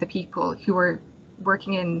cherishing the people who are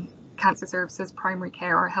working in cancer services, primary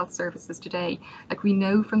care, or health services today. Like, we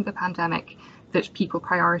know from the pandemic that people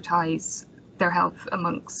prioritize their health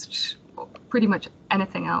amongst pretty much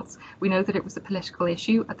anything else. We know that it was a political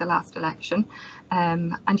issue at the last election,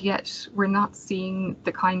 and yet we're not seeing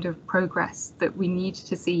the kind of progress that we need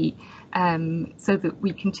to see, so that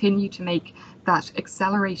we continue to make that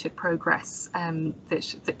accelerated progress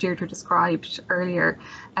that Deirdre described earlier.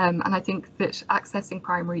 And I think that accessing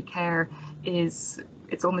primary care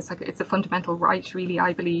it's almost like it's a fundamental right, really,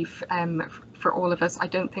 I believe, for all of us. I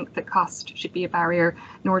don't think that cost should be a barrier,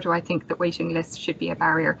 nor do I think that waiting lists should be a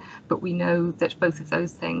barrier. But we know that both of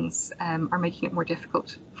those things are making it more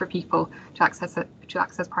difficult for people to access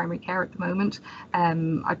primary care at the moment.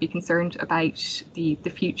 I'd be concerned about the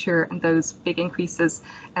future and those big increases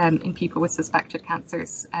in people with suspected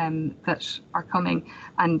cancers that are coming.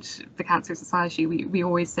 And the Cancer Society, we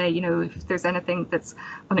always say, you know, if there's anything that's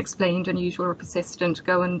unexplained, unusual, or persistent,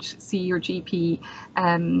 go and see your GP.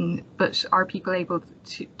 But are people able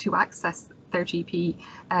to access their GP,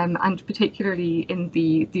 and particularly in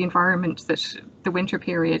the environment that the winter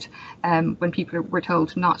period, when people were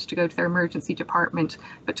told not to go to their emergency department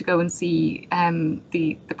but to go and see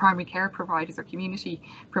the primary care providers or community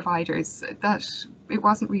providers, that it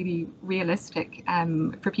wasn't really realistic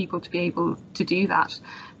for people to be able to do that.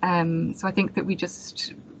 So I think that we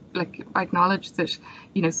just, like, I acknowledge that,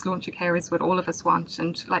 you know, Sláinte care is what all of us want,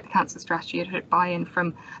 and like the cancer strategy, it had buy-in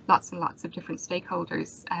from lots and lots of different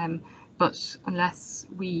stakeholders. But unless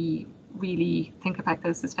we really think about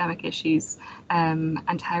those systemic issues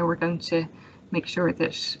and how we're going to make sure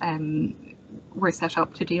that we're set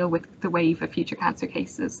up to deal with the wave of future cancer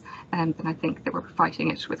cases, then I think that we're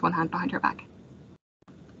fighting it with one hand behind our back.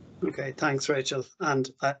 Okay, thanks, Rachel.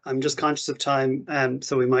 And I'm just conscious of time,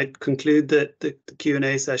 so we might conclude the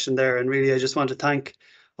Q&A session there. And really, I just want to thank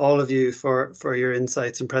all of you for your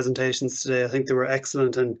insights and presentations today. I think they were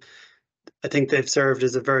excellent, and I think they've served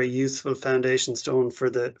as a very useful foundation stone for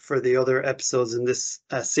the other episodes in this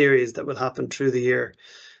series that will happen through the year.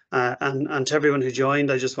 And to everyone who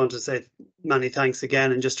joined, I just want to say many thanks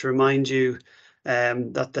again, and just to remind you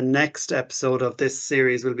that the next episode of this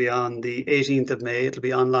series will be on the 18th of May. It'll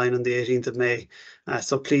be online on the 18th of May.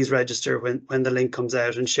 So please register when the link comes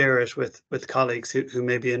out and share it with colleagues who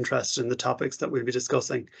may be interested in the topics that we'll be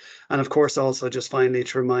discussing. And of course, also just finally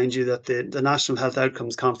to remind you that the National Health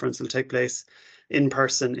Outcomes Conference will take place in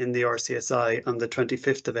person in the RCSI on the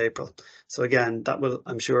 25th of April. So again, that will,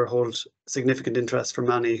 I'm sure, hold significant interest for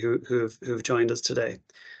many who've joined us today.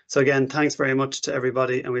 So again, thanks very much to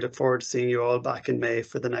everybody, and we look forward to seeing you all back in May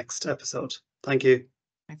for the next episode. Thank you.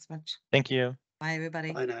 Thanks much. Thank you. Bye,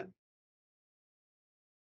 everybody. Bye now.